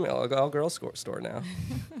all-female, all-girls store now.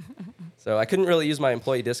 So I couldn't really use my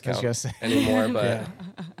employee discount gonna say. anymore, but Yeah.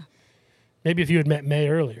 Maybe if you had met May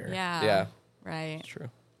earlier. Yeah. Yeah. Right. it's true.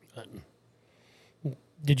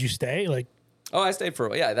 Did you stay? Like, Oh, I stayed for a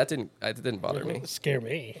while. Yeah, that didn't bother me. scare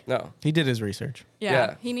me. No. He did his research. Yeah.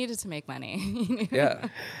 Yeah. He needed to make money. Yeah.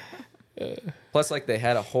 Plus, like, they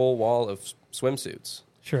had a whole wall of swimsuits.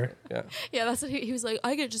 Sure. Yeah. Yeah, that's what he was like.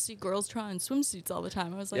 I get to see girls try on swimsuits all the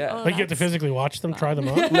time. I was like, Yeah. oh, Like you have to that's- physically watch them, try them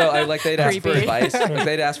on. No, they'd ask for Creepy. advice.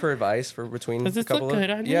 They'd ask for advice for between Does a this couple look of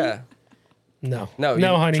good on you? Yeah. No. No,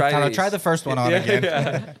 No, you honey. Tyler, these. try the first one on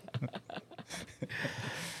again.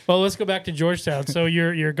 Well, let's go back to Georgetown. So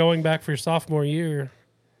you're going back for your sophomore year.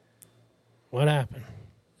 What happened?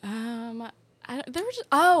 There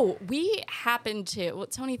was we happened to. Well,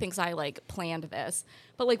 Tony thinks I like planned this,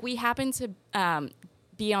 but like we happened to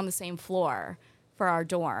be on the same floor for our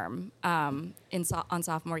dorm on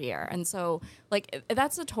sophomore year, and so like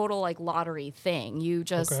that's a total like lottery thing. You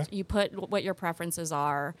just Okay. you put what your preferences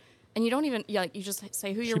are, and you don't even you just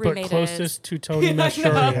say who She your put roommate closest is. to Tony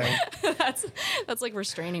Mastrorio. That's like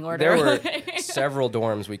restraining order. There were several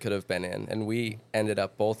dorms we could have been in, and we ended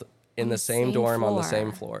up both in the same dorm on the floor.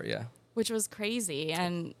 same floor. Yeah. which was crazy.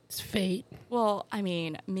 And It's fate. well, I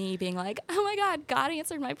mean, me being like, oh my God, God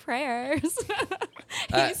answered my prayers.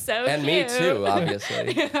 He's so and cute. me too,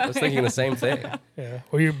 obviously. I was thinking the same thing. Yeah.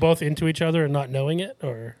 Were you both into each other and not knowing it,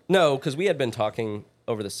 or? No, because we had been talking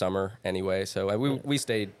over the summer anyway, so we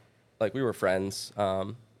stayed, like, we were friends.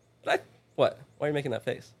 What? Why are you making that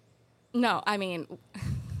face? No, I mean,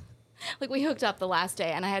 like we hooked up the last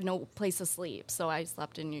day and I had no place to sleep. So I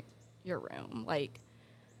slept in your room, like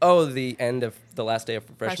Oh, the end of the last day of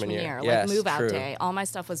freshman year. like Yes, move out true. day. All my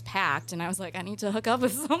stuff was packed and I was like, I need to hook up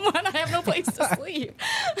with someone. I have no place to sleep.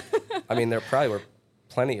 I mean, there probably were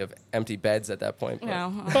plenty of empty beds at that point. But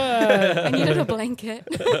No, But I needed a blanket.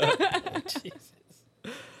 Jesus.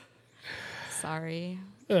 Sorry.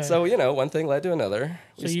 So, one thing led to another.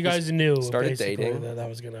 So you guys knew started basically dating. that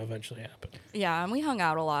was going to eventually happen. Yeah, and we hung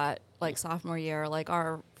out a lot, like sophomore year. Like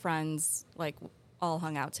our friends, like all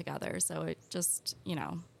hung out together. So it just,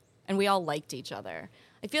 and we all liked each other.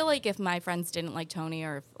 I feel like if my friends didn't like Tony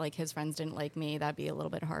or if like his friends didn't like me, that'd be a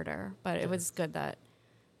little bit harder. But it was good that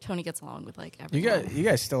Tony gets along with like everyone. You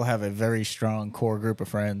guys still have a very strong core group of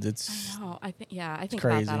friends. It's No, I think about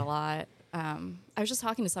crazy. that a lot. I was just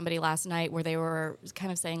talking to somebody last night where they were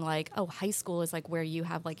kind of saying like, oh, high school is like where you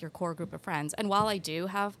have like your core group of friends. And while I do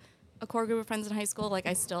have a core group of friends in high school, like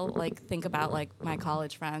I still like think about like my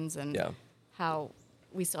college friends and how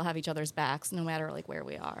we still have each other's backs no matter like where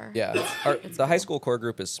we are. Yeah, the high school core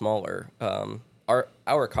group is smaller.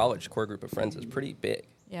 Our college core group of friends is pretty big.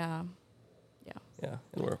 Yeah. Yeah,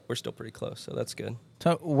 and we're still pretty close, so that's good.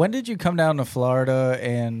 So when did you come down to Florida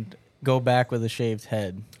and go back with a shaved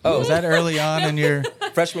head? Oh. Was that early on in your...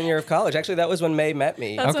 Freshman year of college. Actually, that was when Mae met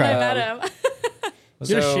me. That's when I met him.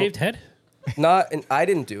 You had a shaved head? Not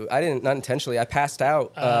intentionally. I passed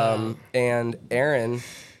out, and Aaron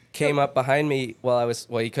came up behind me while I was.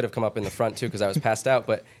 Well, he could have come up in the front too because I was passed out.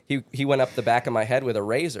 But he went up the back of my head with a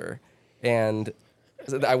razor, and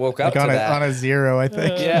I woke up like to that on a 0, I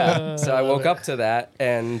think. Yeah. So I woke up to that,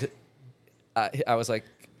 and I was like,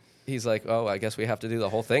 he's like, oh, I guess we have to do the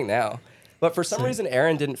whole thing now. But for some reason,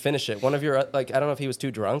 Aaron didn't finish it. One of your, like, I don't know if he was too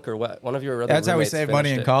drunk or what. One of your other That's how we roommates saved money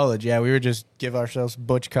in finished it. college. Yeah, we would just give ourselves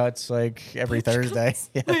butch cuts like every Thursday.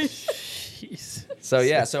 Yeah. Jeez.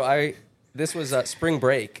 So this was spring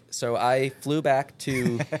break. So I flew back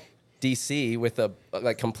to DC with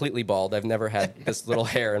like completely bald. I've never had this little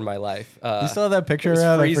hair in my life. You still have that picture It was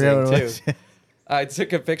around? I forget freezing what it was. too. I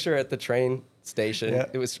took a picture at the train station. Yeah.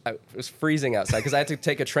 It was freezing outside because I had to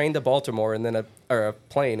take a train to Baltimore and then a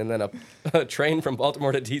plane and then a train from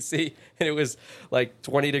Baltimore to DC, and it was like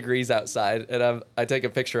 20 degrees outside. And I take a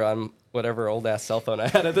picture on whatever old ass cell phone I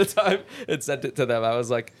had at the time and sent it to them. I was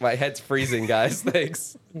like, my head's freezing, guys.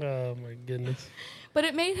 Thanks. Oh my goodness. But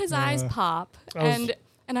it made his eyes pop, and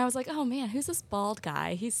I was like, oh man, who's this bald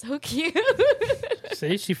guy? He's so cute.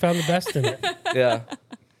 See, she found the best in it. Yeah.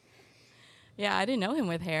 Yeah, I didn't know him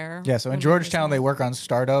with hair. Yeah, so in Georgetown, they work on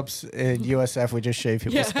startups. In USF, we just shave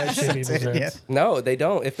people's heads. Shave people's Yeah. heads. No, they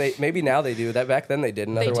don't. Maybe now they do. That back then they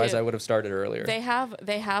didn't. They Otherwise, do. I would have started earlier. They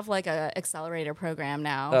have like a accelerator program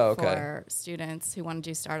now Oh, okay. for students who want to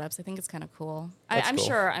do startups. I think it's kind of cool. That's I'm cool.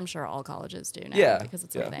 sure all colleges do now Yeah, because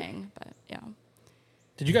it's yeah. a thing. But yeah.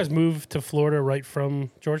 Did you guys move to Florida right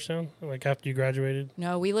from Georgetown, like after you graduated?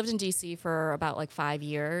 No, we lived in DC for about like 5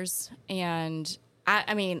 years, and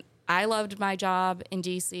I mean, I loved my job in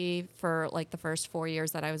DC for like the first 4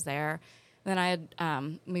 years that I was there. Then I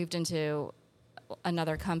had moved into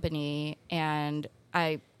another company, and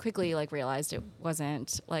I quickly like realized it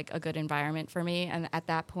wasn't like a good environment for me. And at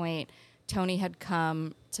that point, Tony had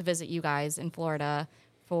come to visit you guys in Florida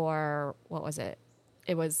for what was it?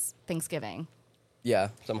 It was Thanksgiving. Yeah,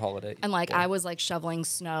 some holiday. And like yeah. I was like shoveling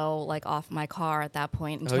snow like off my car at that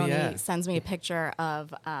point, and Oh, Tony yeah. sends me a picture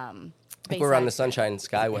of We were on the Sunshine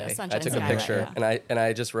Skyway. Yeah, Sunshine I took Skyway, a picture and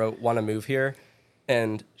I just wrote, "Want to move here,"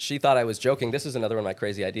 and she thought I was joking. This is another one of my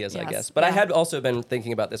crazy ideas, I Yes, guess. But I yeah. had also been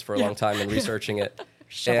thinking about this for a long time and researching it.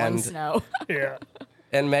 shoveling and snow. Yeah.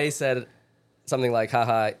 and Mae said something like,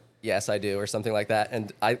 "Haha, yes, I do," or something like that.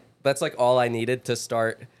 And that's like all I needed to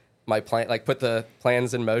start my plan, like put the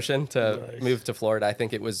plans in motion to Nice. move to Florida. I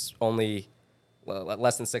think it was only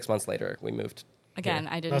less than 6 months later we moved. Again,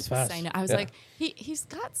 I didn't That's fast. say no. I was Yeah. like, he's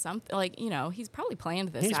got something, like, you know, he's probably planned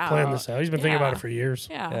this He's out. planned this out. He's been thinking about Yeah. it for years.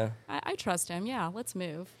 Yeah. Yeah. I trust him. Yeah, let's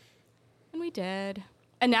move. And we did.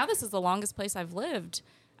 And now this is the longest place I've lived.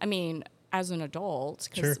 I mean, as an adult,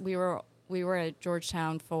 because Sure. we were at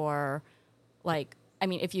Georgetown for, like, I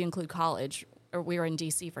mean, if you include college, or we were in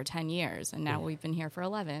DC for 10 years, and now we've been here for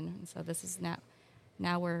 11. And so this is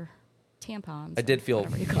now we're tampons. I did feel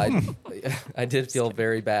whatever you call them. I did feel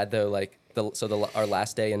very bad though. Like our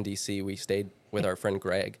last day in DC, we stayed with our friend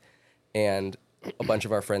Greg, and a bunch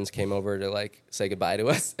of our friends came over to like say goodbye to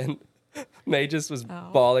us, and Mae just was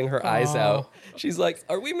bawling her eyes out. She's like,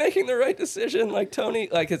 "Are we making the right decision?" Like Tony,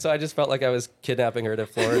 like so I just felt like I was kidnapping her to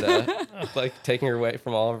Florida, like taking her away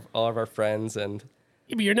from all of our friends and.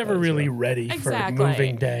 Yeah, but you're never really ready Exactly. for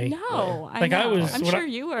moving day. No, I Like, I know. was- I'm when sure I-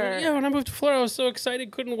 you were. Yeah, when I moved to Florida, I was so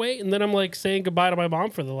excited, couldn't wait. And then I'm like saying goodbye to my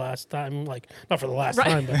mom for the last time. Like, not for the last Right.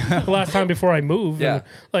 time, but the last time before I moved. Yeah. And,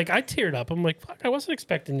 like, I teared up. I'm like, fuck, I wasn't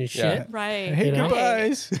expecting this Yeah. shit. Right. Hey, You know?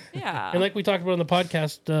 goodbyes. Yeah. And like we talked about on the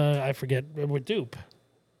podcast, I forget, with Dupe.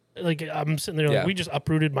 Like, I'm sitting there, like, Yeah. we just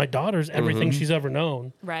uprooted my daughter's everything she's ever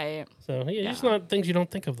known. right. So, yeah, it's Yeah. not things you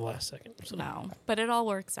don't think of the last second. So. No, but it all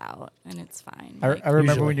works out and it's fine. I Like, remember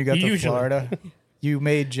Usually. when you got to Usually. Florida, you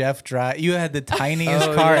made Jeff drive. You had the tiniest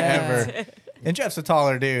Oh, car yeah. ever. And Jeff's a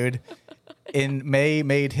taller dude. And Mae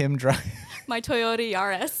made him drive. my Toyota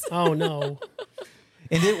Yaris. Oh, no.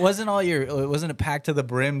 And it wasn't it packed to the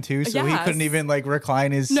brim too, so he Yes. couldn't even like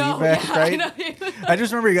recline his seat No, back, yeah, right? I know. I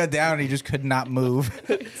just remember he got down and he just could not move.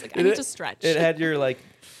 It's like, I need to stretch. It had your like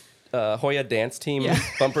Hoya dance team Yeah.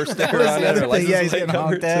 bumper sticker was on the it. other Or thing. Yeah, he's license getting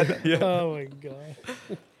plate number. honked at. Oh my god.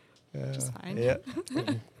 Which is fine. Yeah.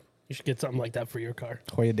 You should get something like that for your car.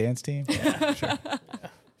 Hoya dance team.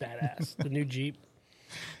 Badass. The new Jeep.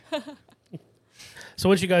 So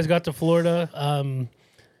once you guys got to Florida,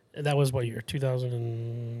 that was what year?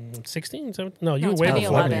 2016? No, you No, were way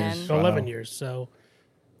before 2011. that. So 11 years. So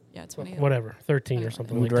Yeah, 20. whatever, 13 or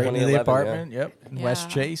something Moved like right that. into the 2011, apartment. Yep. In Yeah. West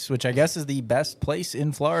Chase, which I guess is the best place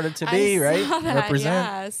in Florida to be, I right? saw that, Represent.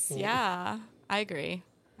 Yes. Yeah. I agree.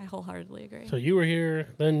 I wholeheartedly agree. So you were here,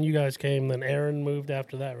 then you guys came, then Aaron moved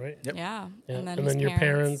after that, right? Yep. Yeah. Yeah. And then, And his then your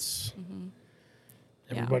parents.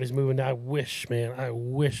 Yeah. Everybody's moving. I wish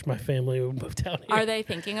my family would move down here. Are they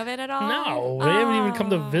thinking of it at all? No, they haven't even come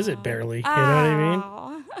to visit barely. You know what I mean?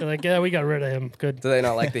 Oh. They're like, yeah, we got rid of him. Good. Do they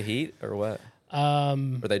not like the heat or what?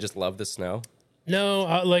 Or they just love the snow?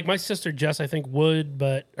 No, like my sister Jess, I think would,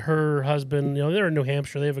 but her husband, they're in New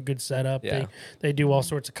Hampshire. They have a good setup. Yeah. They do all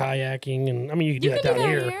sorts of kayaking, and I mean, you can do You that can down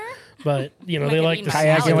do that here. here. But they Might like get the eaten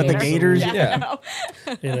by Kayaking with the alligators.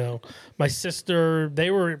 gators? Yeah. My sister, they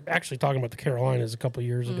were actually talking about the Carolinas a couple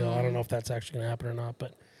years ago. I don't know if that's actually going to happen or not,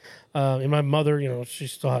 but and my mother, she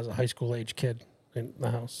still has a high school age kid in the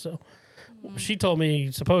house, so she told me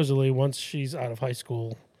supposedly once she's out of high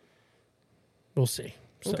school, we'll see.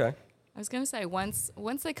 So, Okay. I was gonna say once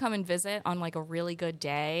they come and visit on like a really good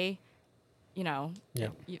day, Yeah.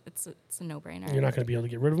 it's a no brainer. You're not going to be able to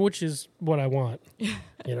get rid of them, which is what I want.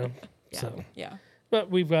 Yeah. So, Yeah. but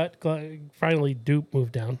we've got finally Dupe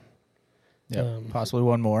moved down. Yep. Possibly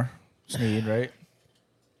one more. Sneed, right?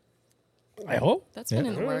 I hope. That's been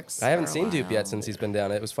in the works. I haven't for a seen Dupe while. yet since he's been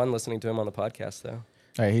down. It was fun listening to him on the podcast, though.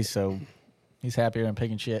 All right, he's happier than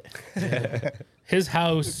picking shit. His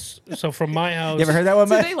house. So from my house. You ever heard that one,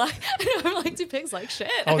 Do man? they like? I'm like, do pigs like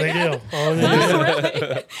shit? Oh, they do. Oh, they do.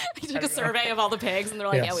 Really? I took a survey of all the pigs, and they're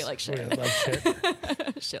like, Yes. yeah, we like shit. Yeah, like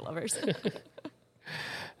shit. Shit lovers.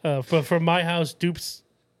 But from my house, Dupe's,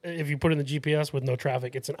 if you put in the GPS with no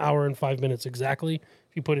traffic, it's an hour and 5 minutes exactly.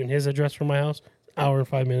 If you put in his address from my house, hour and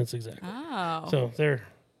 5 minutes exactly. Oh. So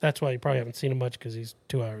that's why you probably haven't seen him much because he's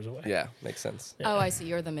 2 hours away. Yeah, makes sense. Oh, I see.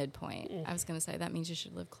 You're the midpoint. I was gonna say that means you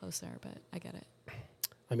should live closer, but I get it.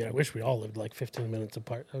 I mean, I wish we all lived like 15 minutes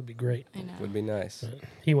apart. That would be great. I know. Would be nice.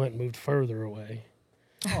 He went and moved further away.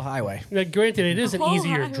 Oh, highway. Now, granted, it is an Oh,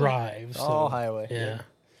 easier highway. drive. So, Oh, highway. Yeah.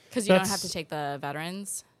 Because you don't have That's- to take the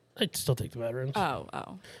veterans. I'd still take the veterans.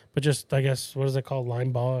 Oh. But just, I guess, what is it called?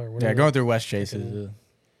 Line ball or whatever? Yeah, going through West Chase is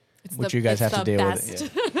It's what you guys have to the deal best.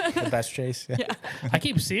 with. Yeah. The best chase. Yeah. I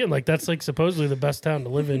keep seeing like that's like supposedly the best town to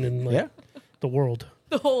live in like, Yeah. the world.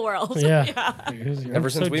 The whole world. Yeah. Ever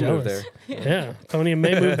since we moved there. Yeah. Tony and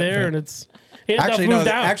Mae moved there, and it's Actually, no. moved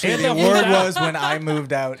out. Actually, the Anduff moved award out. was when I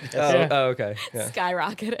moved out. Oh, Yeah. oh, okay. Yeah.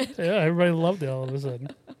 Skyrocketed. Yeah, everybody loved it all of a sudden.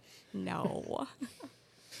 No.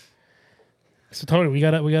 So Tony, we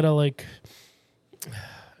gotta like.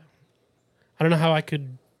 I don't know how I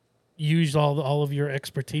could use all of your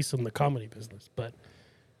expertise in the comedy business, but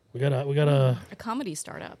we gotta A comedy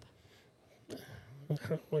startup.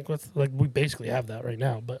 like we basically have that right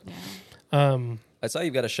now, but Yeah. I saw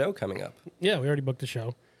you've got a show coming up. yeah, we already booked the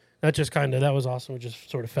show. That just that was awesome. It just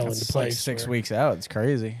sort of fell into It's like place. 6 where- weeks out. It's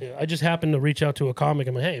crazy. Yeah, I just happened to reach out to a comic.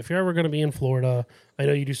 I'm like, hey, if you're ever going to be in Florida, I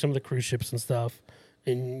know you do some of the cruise ships and stuff,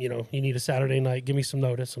 and you need a Saturday night. Give me some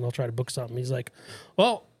notice, and I'll try to book something. He's like,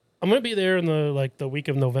 well, I'm going to be there in the week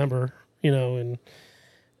of November, and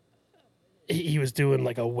he was doing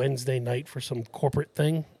like a Wednesday night for some corporate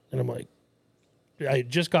thing, and I'm like, I had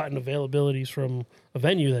just gotten availabilities from a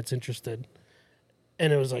venue that's interested,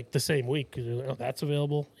 and it was like the same week. Like, oh, that's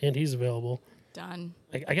available, and he's available. Done.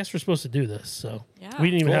 I guess we're supposed to do this. So Yeah. we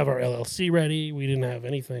didn't even Cool. have our LLC ready. We didn't have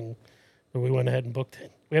anything, but we went ahead and booked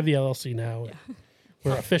it. We have the LLC now.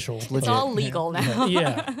 We're official. It's all legal now.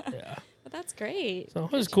 yeah. But that's great. So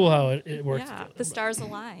it was cool how it worked. Yeah. together, The stars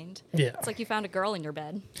aligned. but yeah. It's like you found a girl in your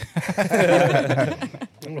bed. I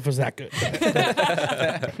don't know if it was that good.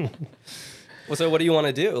 Well, so what do you want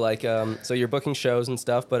to do? Like, so you're booking shows and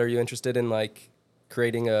stuff, but are you interested in like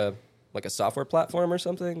creating a software platform or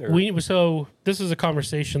something? Or? So this is a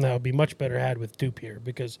conversation that would be much better had with Dupe here,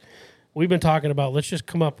 because we've been talking about let's just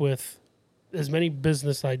come up with as many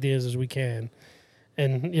business ideas as we can,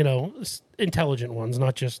 and intelligent ones,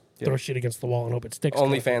 not just throw shit against the wall and hope it sticks.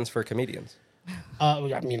 OnlyFans for comedians. I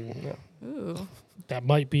mean, Ooh. that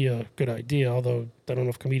might be a good idea, although I don't know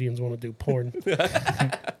if comedians want to do porn.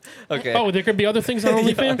 Okay. Oh, there could be other things on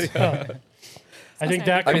OnlyFans? Oh. I think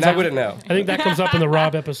that I mean, comes I up, wouldn't know. I think that comes up in the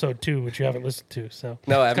Rob episode too, which you haven't listened to. So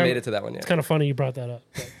No, I haven't kinda- made it to that one yet. it's kind of funny you brought that up.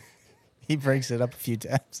 But He breaks it up a few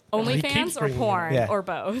times. keeps OnlyFans or bringing it porn up. Yeah. or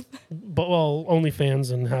both? But well,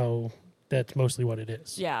 OnlyFans and how that's mostly what it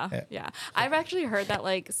is. Yeah. I've actually heard that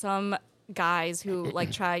like some guys who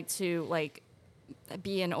like try to like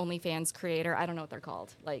be an OnlyFans creator, I don't know what they're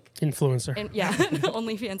called, like Influencer.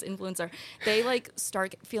 OnlyFans influencer, they like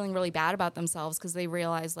start feeling really bad about themselves because they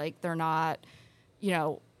realize like they're not,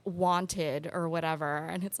 wanted or whatever,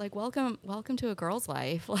 and it's like welcome to a girl's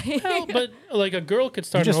life. Like, Well, but like a girl could You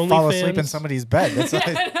start just an OnlyFans. fall asleep in somebody's bed. That's like,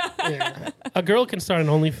 Yeah. A girl can start an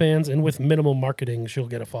OnlyFans, and with minimal marketing, she'll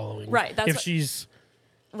get a following. Right, that's if what- she's,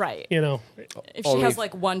 right. If she Only has if-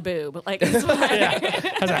 like one boob, like it's fine.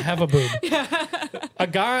 has a have a boob. A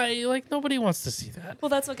guy, like nobody wants to see that. Well,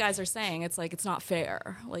 that's what guys are saying. It's like it's not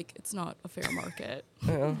fair. Like it's not a fair market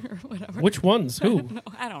or whatever. Which ones? Who?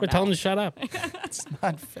 I don't We know. tell them to shut up. it's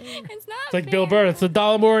not fair. It's not It's like fair. Bill Burr. It's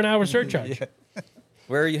 $1 more an hour surcharge.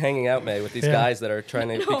 Where are you hanging out, Mae, with these Yeah. guys that are trying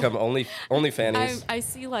to become OnlyFannies? I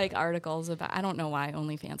see like articles about. I don't know why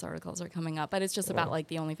OnlyFans articles are coming up, but it's just about like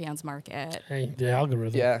the OnlyFans market. Hey, the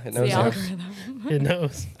algorithm. Yeah, it It's knows the that. algorithm. It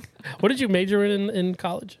knows. What did you major in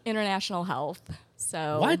college? International health.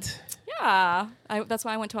 So What? Yeah, that's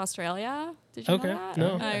why I went to Australia. Did you Okay.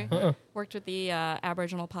 know that? No. I worked with the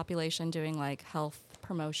Aboriginal population doing like health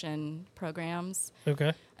promotion programs.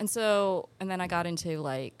 Okay. And then I got into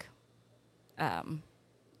like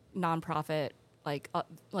nonprofit, like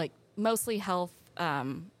mostly health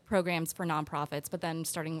programs for nonprofits, but then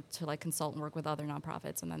starting to like consult and work with other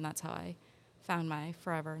nonprofits. And then that's how I found my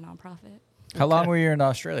forever nonprofit. How long were you in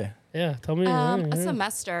Australia? Yeah. Tell me. A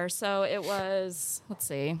semester. So it was, let's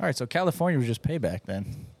see. All right, so California was just payback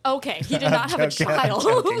then. Okay, he did not have a joking, I'm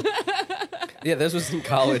child. Yeah, this was in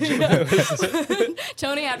college.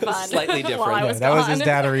 Tony had fun. Slightly different. While I Yeah, was That was his gone.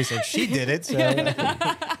 data research. She did it, so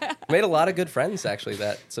Made a lot of good friends actually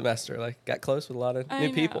that semester. Like got close with a lot of I new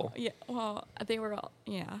know. people. Yeah, well, they were all,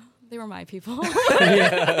 they were my people.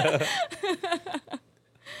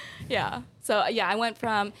 Yeah. So, I went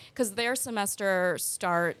from, because their semester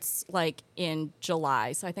starts like in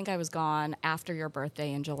July. So I think I was gone after your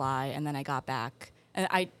birthday in July, and then I got back. And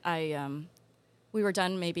we were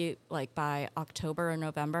done maybe like by October or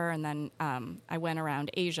November, and then I went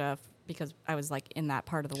around Asia because I was like in that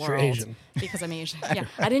part of the You're world. Asian. Because I'm Asian. Yeah.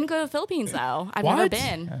 I didn't go to the Philippines though. I've never What?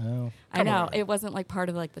 been. oh. I know on. it wasn't like part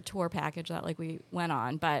of like the tour package that like we went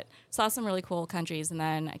on, but saw some really cool countries, and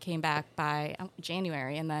then I came back by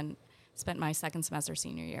January, and then spent my second semester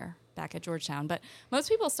senior year back at Georgetown. But most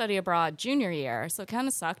people study abroad junior year, so it kind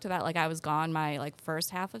of sucked that like I was gone my like first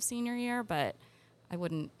half of senior year, but I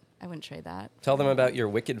wouldn't trade that. Tell them about your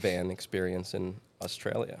Wicked Van experience in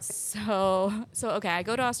Australia. So okay, I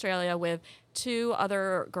go to Australia with two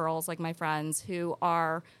other girls, like my friends, who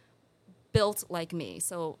are built like me.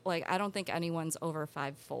 So like I don't think anyone's over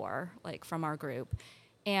 5'4", like from our group.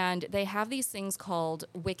 And they have these things called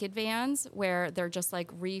Wicked Vans, where they're just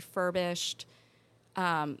like refurbished,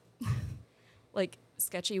 like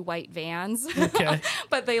sketchy white vans. Okay.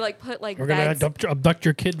 But they like put like We're gonna beds. abduct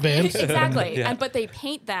your kid vans. Exactly. Yeah. But they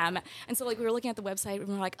paint them. And so like we were looking at the website and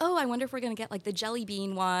we were like, oh, I wonder if we're gonna get like the jelly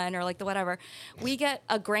bean one or like the whatever. We get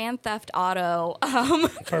a Grand Theft Auto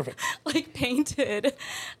Perfect. like painted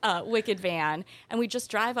Wicked van, and we just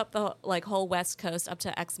drive up the like whole West Coast up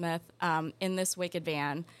to Exmouth in this Wicked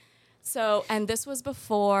van. So, and this was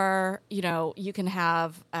before, you can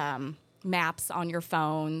have maps on your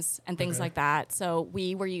phones and things like that. So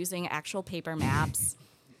we were using actual paper maps.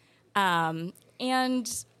 And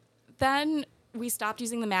then we stopped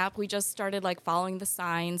using the map. We just started like following the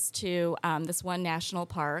signs to this one national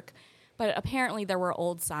park. But apparently there were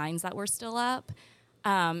old signs that were still up.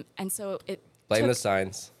 And so Blame took- the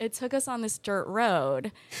signs. it took us on this dirt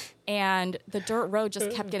road, and the dirt road just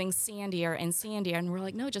kept getting sandier and sandier, and we're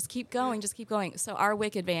like, no, just keep going. So our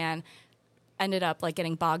Wicked van ended up like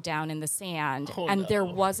getting bogged down in the sand, and there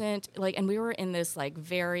wasn't like, and we were in this like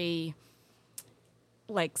very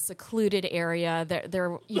like secluded area.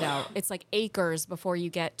 There, it's like acres before you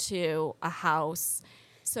get to a house.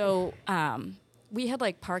 So we had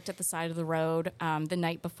like parked at the side of the road the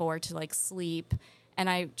night before to like sleep. And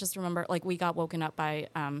I just remember, like, we got woken up by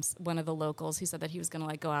one of the locals who said that he was going to,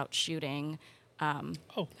 like, go out shooting,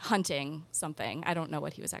 hunting something. I don't know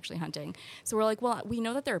what he was actually hunting. So we're like, well, we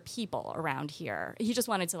know that there are people around here. He just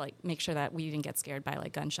wanted to, like, make sure that we didn't get scared by,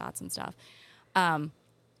 like, gunshots and stuff.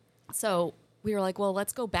 So we were like, well,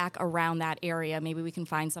 let's go back around that area. Maybe we can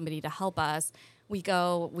find somebody to help us. we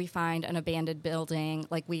go, we find an abandoned building.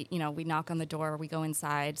 Like we knock on the door, we go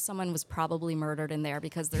inside. Someone was probably murdered in there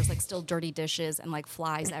because there's like still dirty dishes and like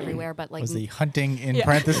flies everywhere. But like Was he hunting in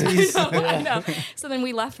parentheses? I know. So then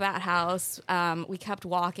we left that house. We kept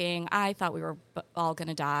walking. I thought we were all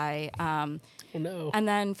gonna die. Oh, no. And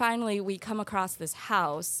then finally we come across this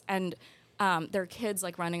house, and there are kids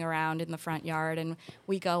like running around in the front yard, and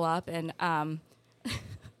we go up, and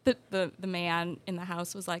the man in the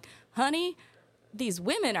house was like, "Honey, these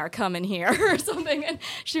women are coming here," or something. And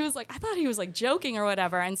she was like, I thought he was like joking or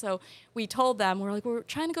whatever. And so we told them, we're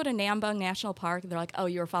trying to go to Nambung National Park. And they're like, oh,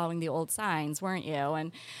 you were following the old signs, weren't you?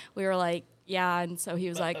 And we were like, yeah. And so he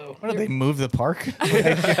was like, Why did they move the park? well,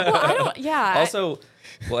 I don't, yeah. Also,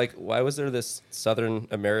 like, why was there this Southern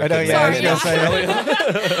American? I know, yeah. Sorry, I was gonna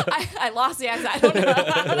say. I lost the accent. I don't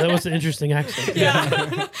know. That was an interesting accent.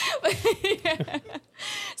 Yeah.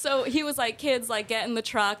 So he was like, kids, like, get in the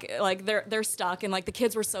truck. Like, they're stuck. And, like, the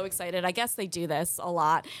kids were so excited. I guess they do this a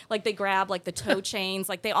lot. Like, they grab, like, the tow chains.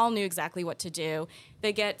 Like, they all knew exactly what to do.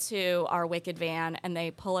 They get to our Wicked van, and they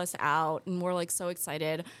pull us out. And we're, like, so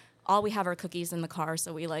excited. All we have are cookies in the car,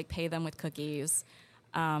 so we, like, pay them with cookies.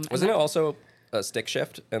 Wasn't it also a stick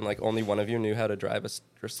shift, and, like, only one of you knew how to drive a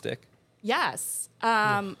stick? Yes.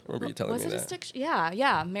 Remember you telling was me it a that? stick?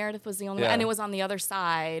 Yeah. Meredith was the only one, Yeah. and it was on the other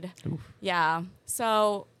side. Oof. Yeah.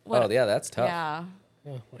 So. Oh, yeah, that's tough. Yeah.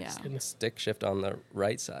 Oh, my Yeah. goodness. Stick shift on the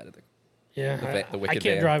right side of the. Yeah, The I Wicked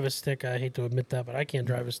can't van. drive a stick. I hate to admit that, but I can't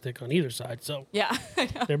drive a stick on either side. So Yeah.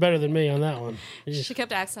 they're better than me on that one. She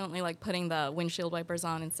kept accidentally like putting the windshield wipers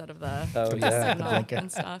on instead of the Oh, yeah. signal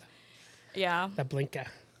and stuff. Yeah. That blinker.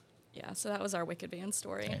 Yeah. So that was our Wicked Van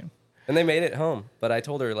story. Damn. And they made it home, but I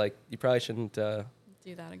told her, like, you probably shouldn't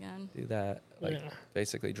Do that again. do that. Like, Yeah.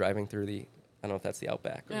 basically driving through the. I don't know if that's the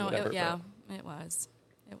Outback or No, whatever. yeah, it was.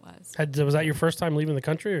 It was. Was that your first time leaving the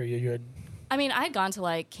country, or you had? I mean, I'd gone to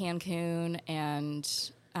like Cancun and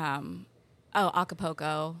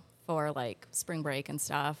Acapulco for like spring break and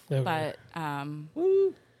stuff. Okay. But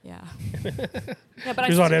yeah. Yeah, but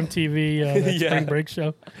She was on I've MTV, that Yeah. spring break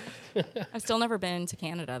show. still never been to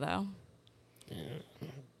Canada though.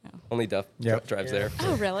 Only Duff Yep. drives Yeah. there.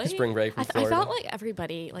 Oh, really? Spring break from I Florida. felt like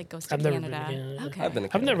everybody like goes to I've never been Canada. to Canada. Okay. I've been to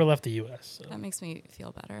I've Canada. never left the U.S. So. That makes me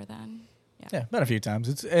feel better then. Yeah, been a few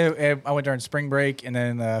times. I went during spring break and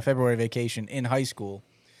then February vacation in high school,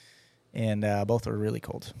 and both were really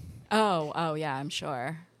cold. Oh, yeah, I'm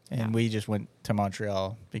sure. And we just went to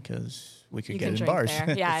Montreal because we could You get can in drink bars.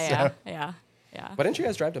 there. Yeah, So, yeah. Why didn't you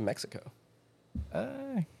guys drive to Mexico?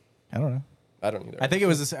 I don't know. I don't either. I think it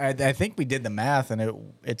was. I think we did the math, and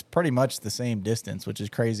it's pretty much the same distance, which is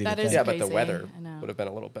crazy. That to is think. Yeah, but the crazy. weather I know. would have been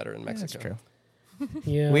a little better in Yeah, Mexico. that's true.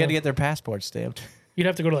 Yeah, We had to get their passports stamped. You'd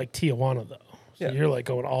have to go to like Tijuana though. So Yeah. you're like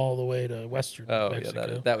going all the way to Western Oh, Mexico.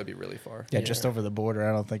 yeah, that would be really far. Yeah, just over the border.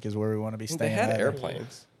 I don't think is where we want to be They staying. had either.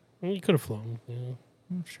 airplanes. Well, you could have flown. Yeah.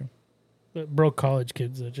 Sure. But broke college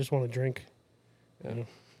kids that just want to drink. Yeah. Yeah.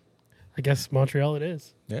 I guess Montreal it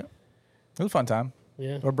is. Yeah, it was a fun time.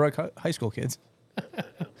 Yeah. We're broke high school kids.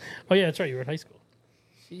 Oh yeah, that's right. You were in high school.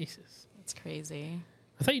 Jesus. That's crazy.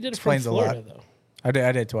 I thought you did it Explains a from lot. Florida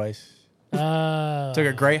I did twice. though. Took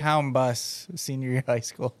a Greyhound bus senior year of high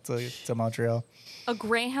school to Montreal. A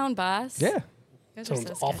Greyhound bus? Yeah. You guys are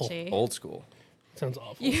Sounds so awful. sketchy. Old school. Sounds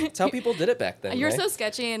awful. That's how people did it back then. You're right? so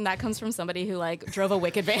sketchy, and that comes from somebody who like drove a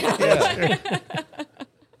Wicked van. Yeah.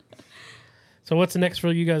 So what's next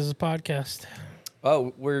for you guys' podcast?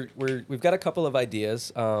 Oh, we've got a couple of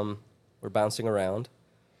ideas. We're bouncing around.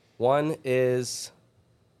 One is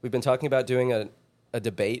we've been talking about doing a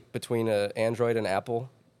debate between an Android and Apple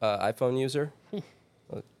iPhone user.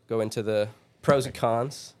 We'll go into the pros and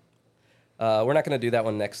cons. We're not going to do that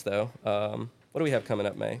one next, though. What do we have coming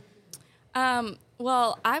up, May?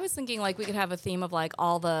 Well, I was thinking like we could have a theme of like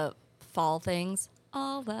all the fall things.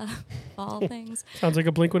 All the fall things. Sounds like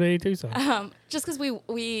a Blink-182 song. Just because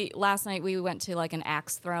we last night we went to like an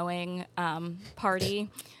axe throwing party,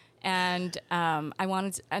 and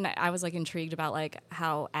I was like intrigued about like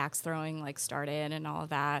how axe throwing like started and all of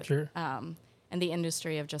that. Sure. And the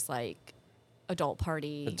industry of just like adult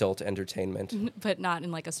party, Adult entertainment. but not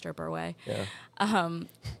in like a stripper way. Yeah.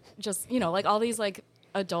 Just like all these like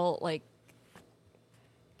adult like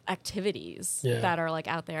activities Yeah. that are like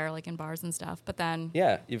out there like in bars and stuff. But then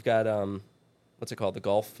Yeah, you've got what's it called? The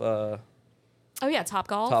golf oh yeah, Top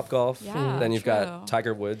Golf. Top Golf. Yeah, Then you've true. got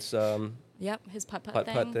Tiger Woods Yep, his putt putt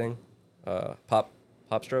thing. thing. Pop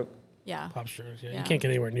stroke. Yeah. Pop strokes. Yeah. Yeah. You can't get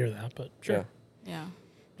anywhere near that, but sure. Yeah.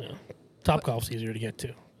 Yeah. Yeah. Top golf's easier to get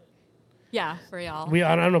to. Yeah, for y'all.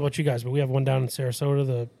 I don't know about you guys, but we have one down in Sarasota,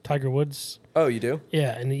 the Tiger Woods. Oh, you do?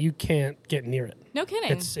 Yeah, and you can't get near it. No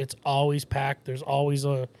kidding. It's always packed. There's always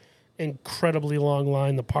a incredibly long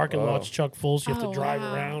line. The parking lot's chock full, so you have to drive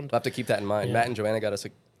around. I'll have to keep that in mind. Yeah. Matt and Joanna got us a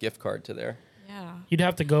gift card to there. Yeah. You'd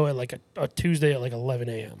have to go at like a Tuesday at like 11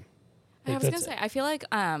 a.m. I was gonna say, I feel like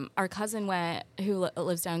our cousin went, who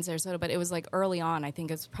lives down in Sarasota, but it was like early on. I think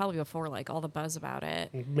it's probably before like all the buzz about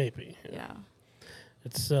it. Maybe. Yeah.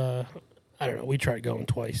 It's I don't know. We tried going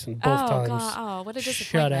twice, and both times what a shut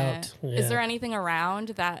disappointment. out. Is Yeah. there anything around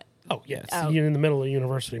that? Oh yes, Oh. you're in the middle of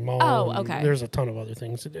University Mall. Oh, and okay. There's a ton of other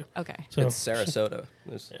things to do. Okay. So, It's Sarasota.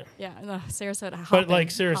 Yeah, no, Sarasota. but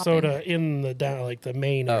like hopping. Sarasota in the down, like the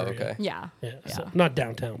main Oh, area. okay. Yeah. Yeah, Yeah. So not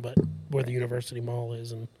downtown, but where the University Mall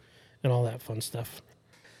is and all that fun stuff.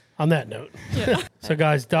 On that note, Yeah. so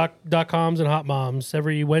guys, .coms and Hot Moms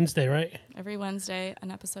every Wednesday, right? Every Wednesday, an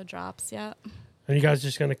episode drops. Yeah. And you guys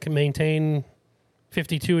just going to maintain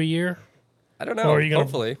 52 a year? I don't know. Or are you gonna-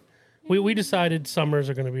 Hopefully. We decided summers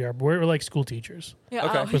are going to be we're like school teachers Yeah.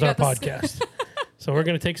 Okay. you with our got this- podcast. So we're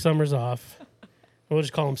going to take summers off. We'll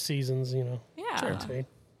just call them seasons, you know. Yeah. That's right.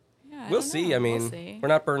 Yeah, We'll don't see. know. I mean, We'll see. we're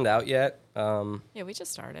not burned out yet. Yeah, we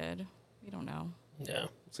just started. We don't know. Yeah.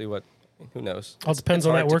 See what. Who knoes? All depends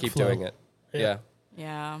on hard that to keep workflow. doing it. Yeah.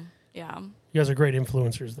 Yeah. Yeah. You guys are great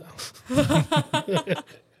influencers, though.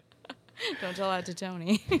 Don't tell that to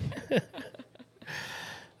Tony.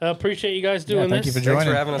 Appreciate you guys doing thank this. you for Thanks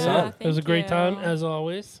joining. for having us Yeah. on. It was a Thank great you. time, as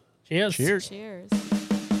always. Cheers. Cheers. Cheers.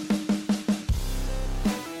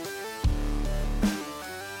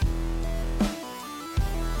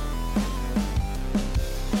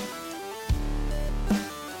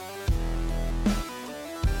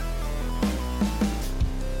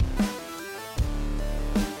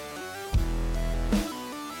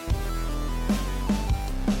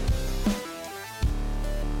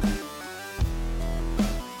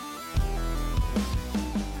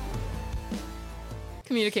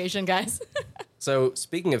 Communication, guys. So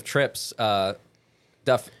speaking of trips,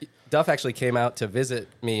 Duff actually came out to visit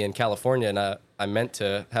me in California, and I meant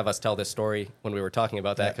to have us tell this story when we were talking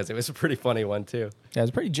about that because it was a pretty funny one too. Yeah, it was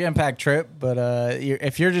a pretty jam-packed trip, but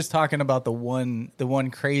if you're just talking about the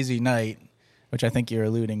one crazy night, which I think you're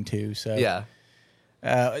alluding to, so Yeah.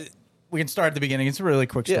 we can start at the beginning. It's a really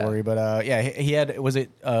quick story, Yeah. but he had, was it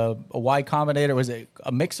a Y Combinator? Was it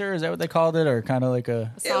a mixer? Is that what they called it, or kind of like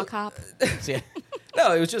a? Saw cop. Yeah.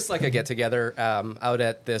 No, it was just like a get together out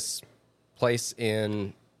at this place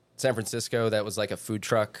in San Francisco that was like a food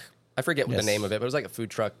truck. I forget what Yes. the name of it, but it was like a food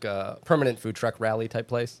truck, permanent food truck rally type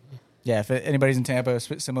place. Yeah, if anybody's in Tampa,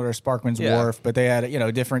 similar to Sparkman's Yeah. Wharf, but they had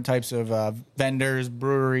different types of vendors,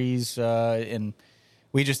 breweries, and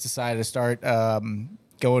we just decided to start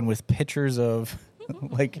going with pitchers of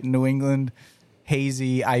like New England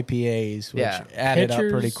hazy IPAs, which Yeah. added up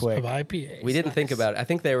Pitchers pretty of quick. IPAs. We didn't think about it. I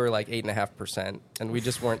think they were like 8.5%, and we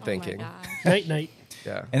just weren't Oh thinking. my God. Night, night.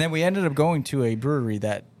 Yeah, And then we ended up going to a brewery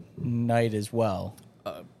that night as well.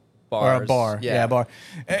 Or bars. a bar. Yeah, a bar.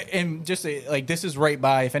 And just like this is right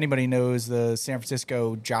by, if anybody knows the San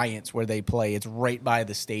Francisco Giants where they play, it's right by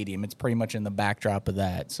the stadium. It's pretty much in the backdrop of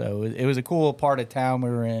that. So it was a cool part of town we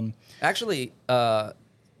were in. Actually,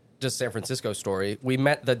 just San Francisco story. We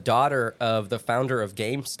met the daughter of the founder of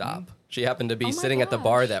GameStop. She happened to be Oh my sitting at the gosh.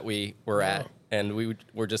 bar that we were at, and we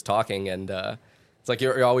were just talking. And it's like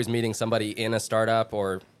you're always meting somebody in a startup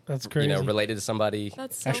or That's crazy. related to somebody.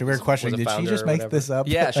 That's so Actually, weird cool. question. Was a Did she founder just or make whatever. this up?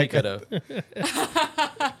 Yeah, she could have.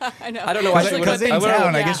 I know. I don't know why she would Because have. in I town,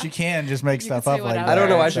 would've- I Yeah. guess you can just make stuff say up like whatever. that. I don't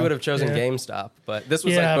know why she So- would have chosen Yeah. GameStop, but this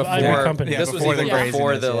was Yeah, like I know before. company. This Yeah, was before even the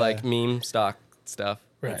before the craziness, yeah. like meme stock stuff.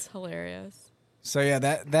 Right. That's hilarious. So yeah,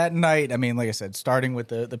 that night, I mean, like I said, starting with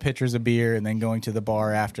the pitchers of beer and then going to the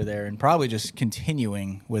bar after there, and probably just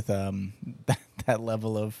continuing with that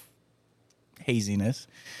level of haziness.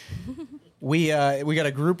 We got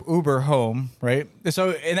a group Uber home, right?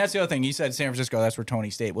 So, and that's the other thing. You said San Francisco. That's where Tony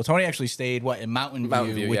stayed. Well, Tony actually stayed in Mountain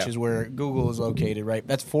View, which yeah. is where Google is located, right?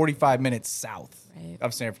 That's 45 minutes south Right.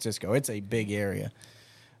 of San Francisco. It's a big area.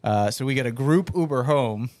 So we got a group Uber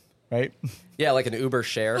home, right? Yeah, like an Uber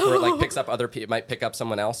share where it like picks up other people. It might pick up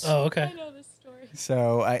someone else. Oh, okay. I know this story.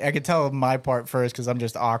 So I could tell my part first because I'm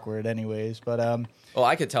just awkward, anyways. But Well,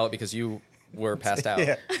 I could tell it because you were passed out.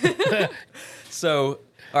 yeah. So,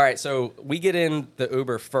 all right. So we get in the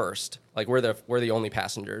Uber first. Like we're the only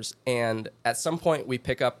passengers, and at some point we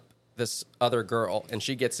pick up this other girl, and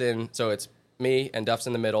she gets in. So it's me and Duff's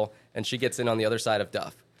in the middle, and she gets in on the other side of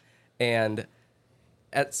Duff, and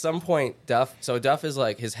at some point Duff is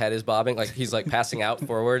like his head is bobbing, like he's like passing out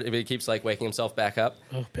forward, but he keeps like waking himself back up.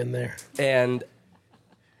 Oh, been there. And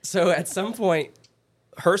so at some point,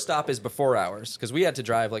 her stop is before ours because we had to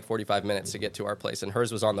drive like 45 minutes to get to our place, and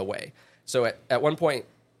hers was on the way. So at one point,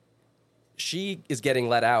 she is getting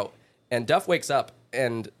let out, and Duff wakes up,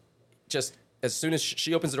 and just as soon as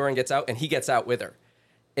she opens the door and gets out, and he gets out with her.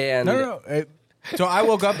 And No. So I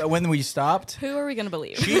woke up when we stopped. Who are we going to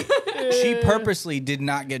believe? She purposely did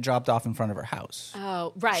not get dropped off in front of her house.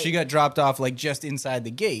 Oh, right. She got dropped off like just inside the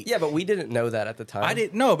gate. Yeah, but we didn't know that at the time. I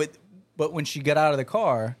didn't know, but when she got out of the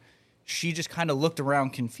car, she just kind of looked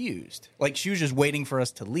around confused. Like she was just waiting for us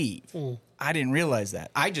to leave. I didn't realize that.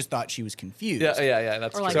 I just thought she was confused. Yeah,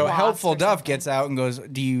 that's Or true. like So lost helpful or Duff something. gets out and goes,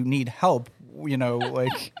 "Do you need help?" You know,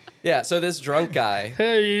 like Yeah, so this drunk guy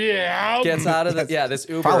Yeah. gets out of this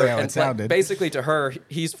Uber, probably how it and sounded. basically to her,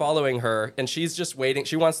 he's following her, and she's just waiting.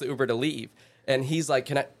 She wants the Uber to leave, and he's like,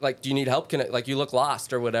 "Can I? Like, do you need help? Can I? Like, you look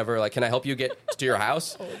lost or whatever. Like, can I help you get to your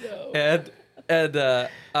house?" Oh no! And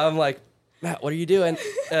I'm like, "Matt, what are you doing?"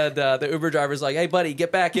 And the Uber driver's like, "Hey, buddy,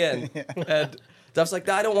 get back in." And Duff's like,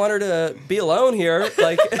 "No, I don't want her to be alone here."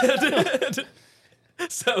 Like.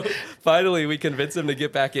 So finally, we convince him to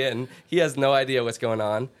get back in. He has no idea what's going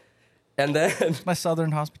on. And then my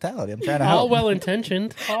Southern hospitality. I'm trying to All help. well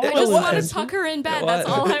intentioned. I just want to tuck her in bed. That's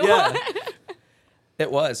all I want.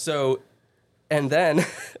 It was. So, and then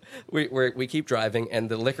we keep driving, and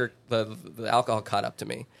the alcohol caught up to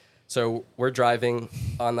me. So we're driving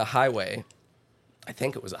on the highway. I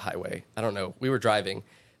think it was a highway. I don't know. We were driving,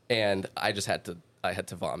 and I had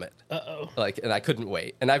to vomit. And I couldn't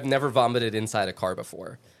wait. And I've never vomited inside a car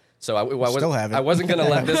before. So I wasn't gonna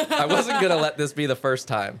let this be the first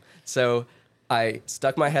time. So I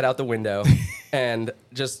stuck my head out the window and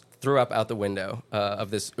just threw up out the window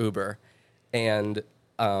of this Uber. And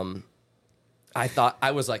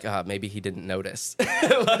I was like, maybe he didn't notice.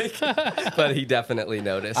 But he definitely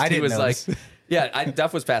noticed. I didn't he was notice. like,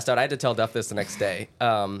 Duff was passed out. I had to tell Duff this the next day.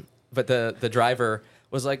 But the driver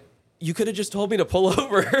was like, "You could have just told me to pull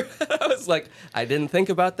over." I was like, I didn't think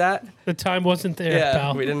about that. The time wasn't there, Yeah,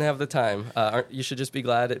 pal. we didn't have the time. You should just be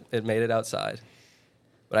glad it made it outside.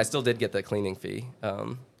 But I still did get the cleaning fee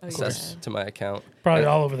assessed to my account. Probably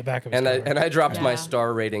all over the back of his car. And I dropped my Yeah.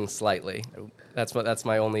 star rating slightly. That's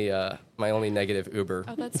my only negative Uber.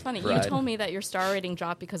 Oh, that's funny. ride. You told me that your star rating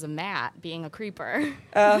dropped because of Matt being a creeper.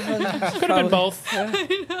 Could have been both.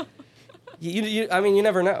 You you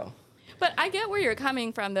never know. But I get where you're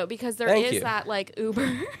coming from, though, because there Thank is you. that, like, Uber.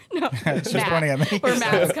 No, She's pointing at me. Where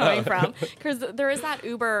Matt's coming from. Because there is that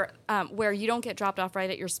Uber where you don't get dropped off right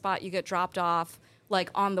at your spot. You get dropped off,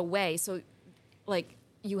 like, on the way. So, like,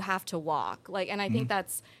 you have to walk. Like, and I think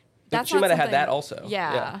that's She not might have had something- that also.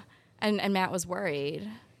 Yeah. And Matt was worried.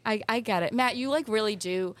 I get it. Matt, you, like, really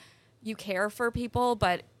do. You care for people,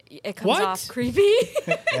 but it comes What? off creepy.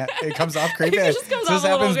 Yeah, it comes off creepy. It just comes So off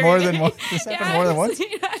this a little happens more creepy. than once. This happened Yeah, more than once.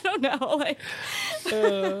 I don't know. Like,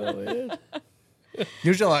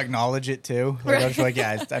 Usually I'll acknowledge it too. Like, I'm just like,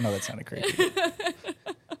 yeah, I know that sounded creepy.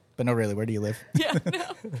 But no, really, where do you live? yeah, no.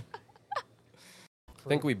 I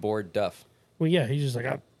think we bored Duff. Well, yeah, he's just like,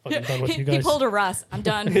 I'm fucking done with you guys. He pulled a Russ. I'm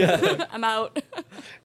done. I'm out.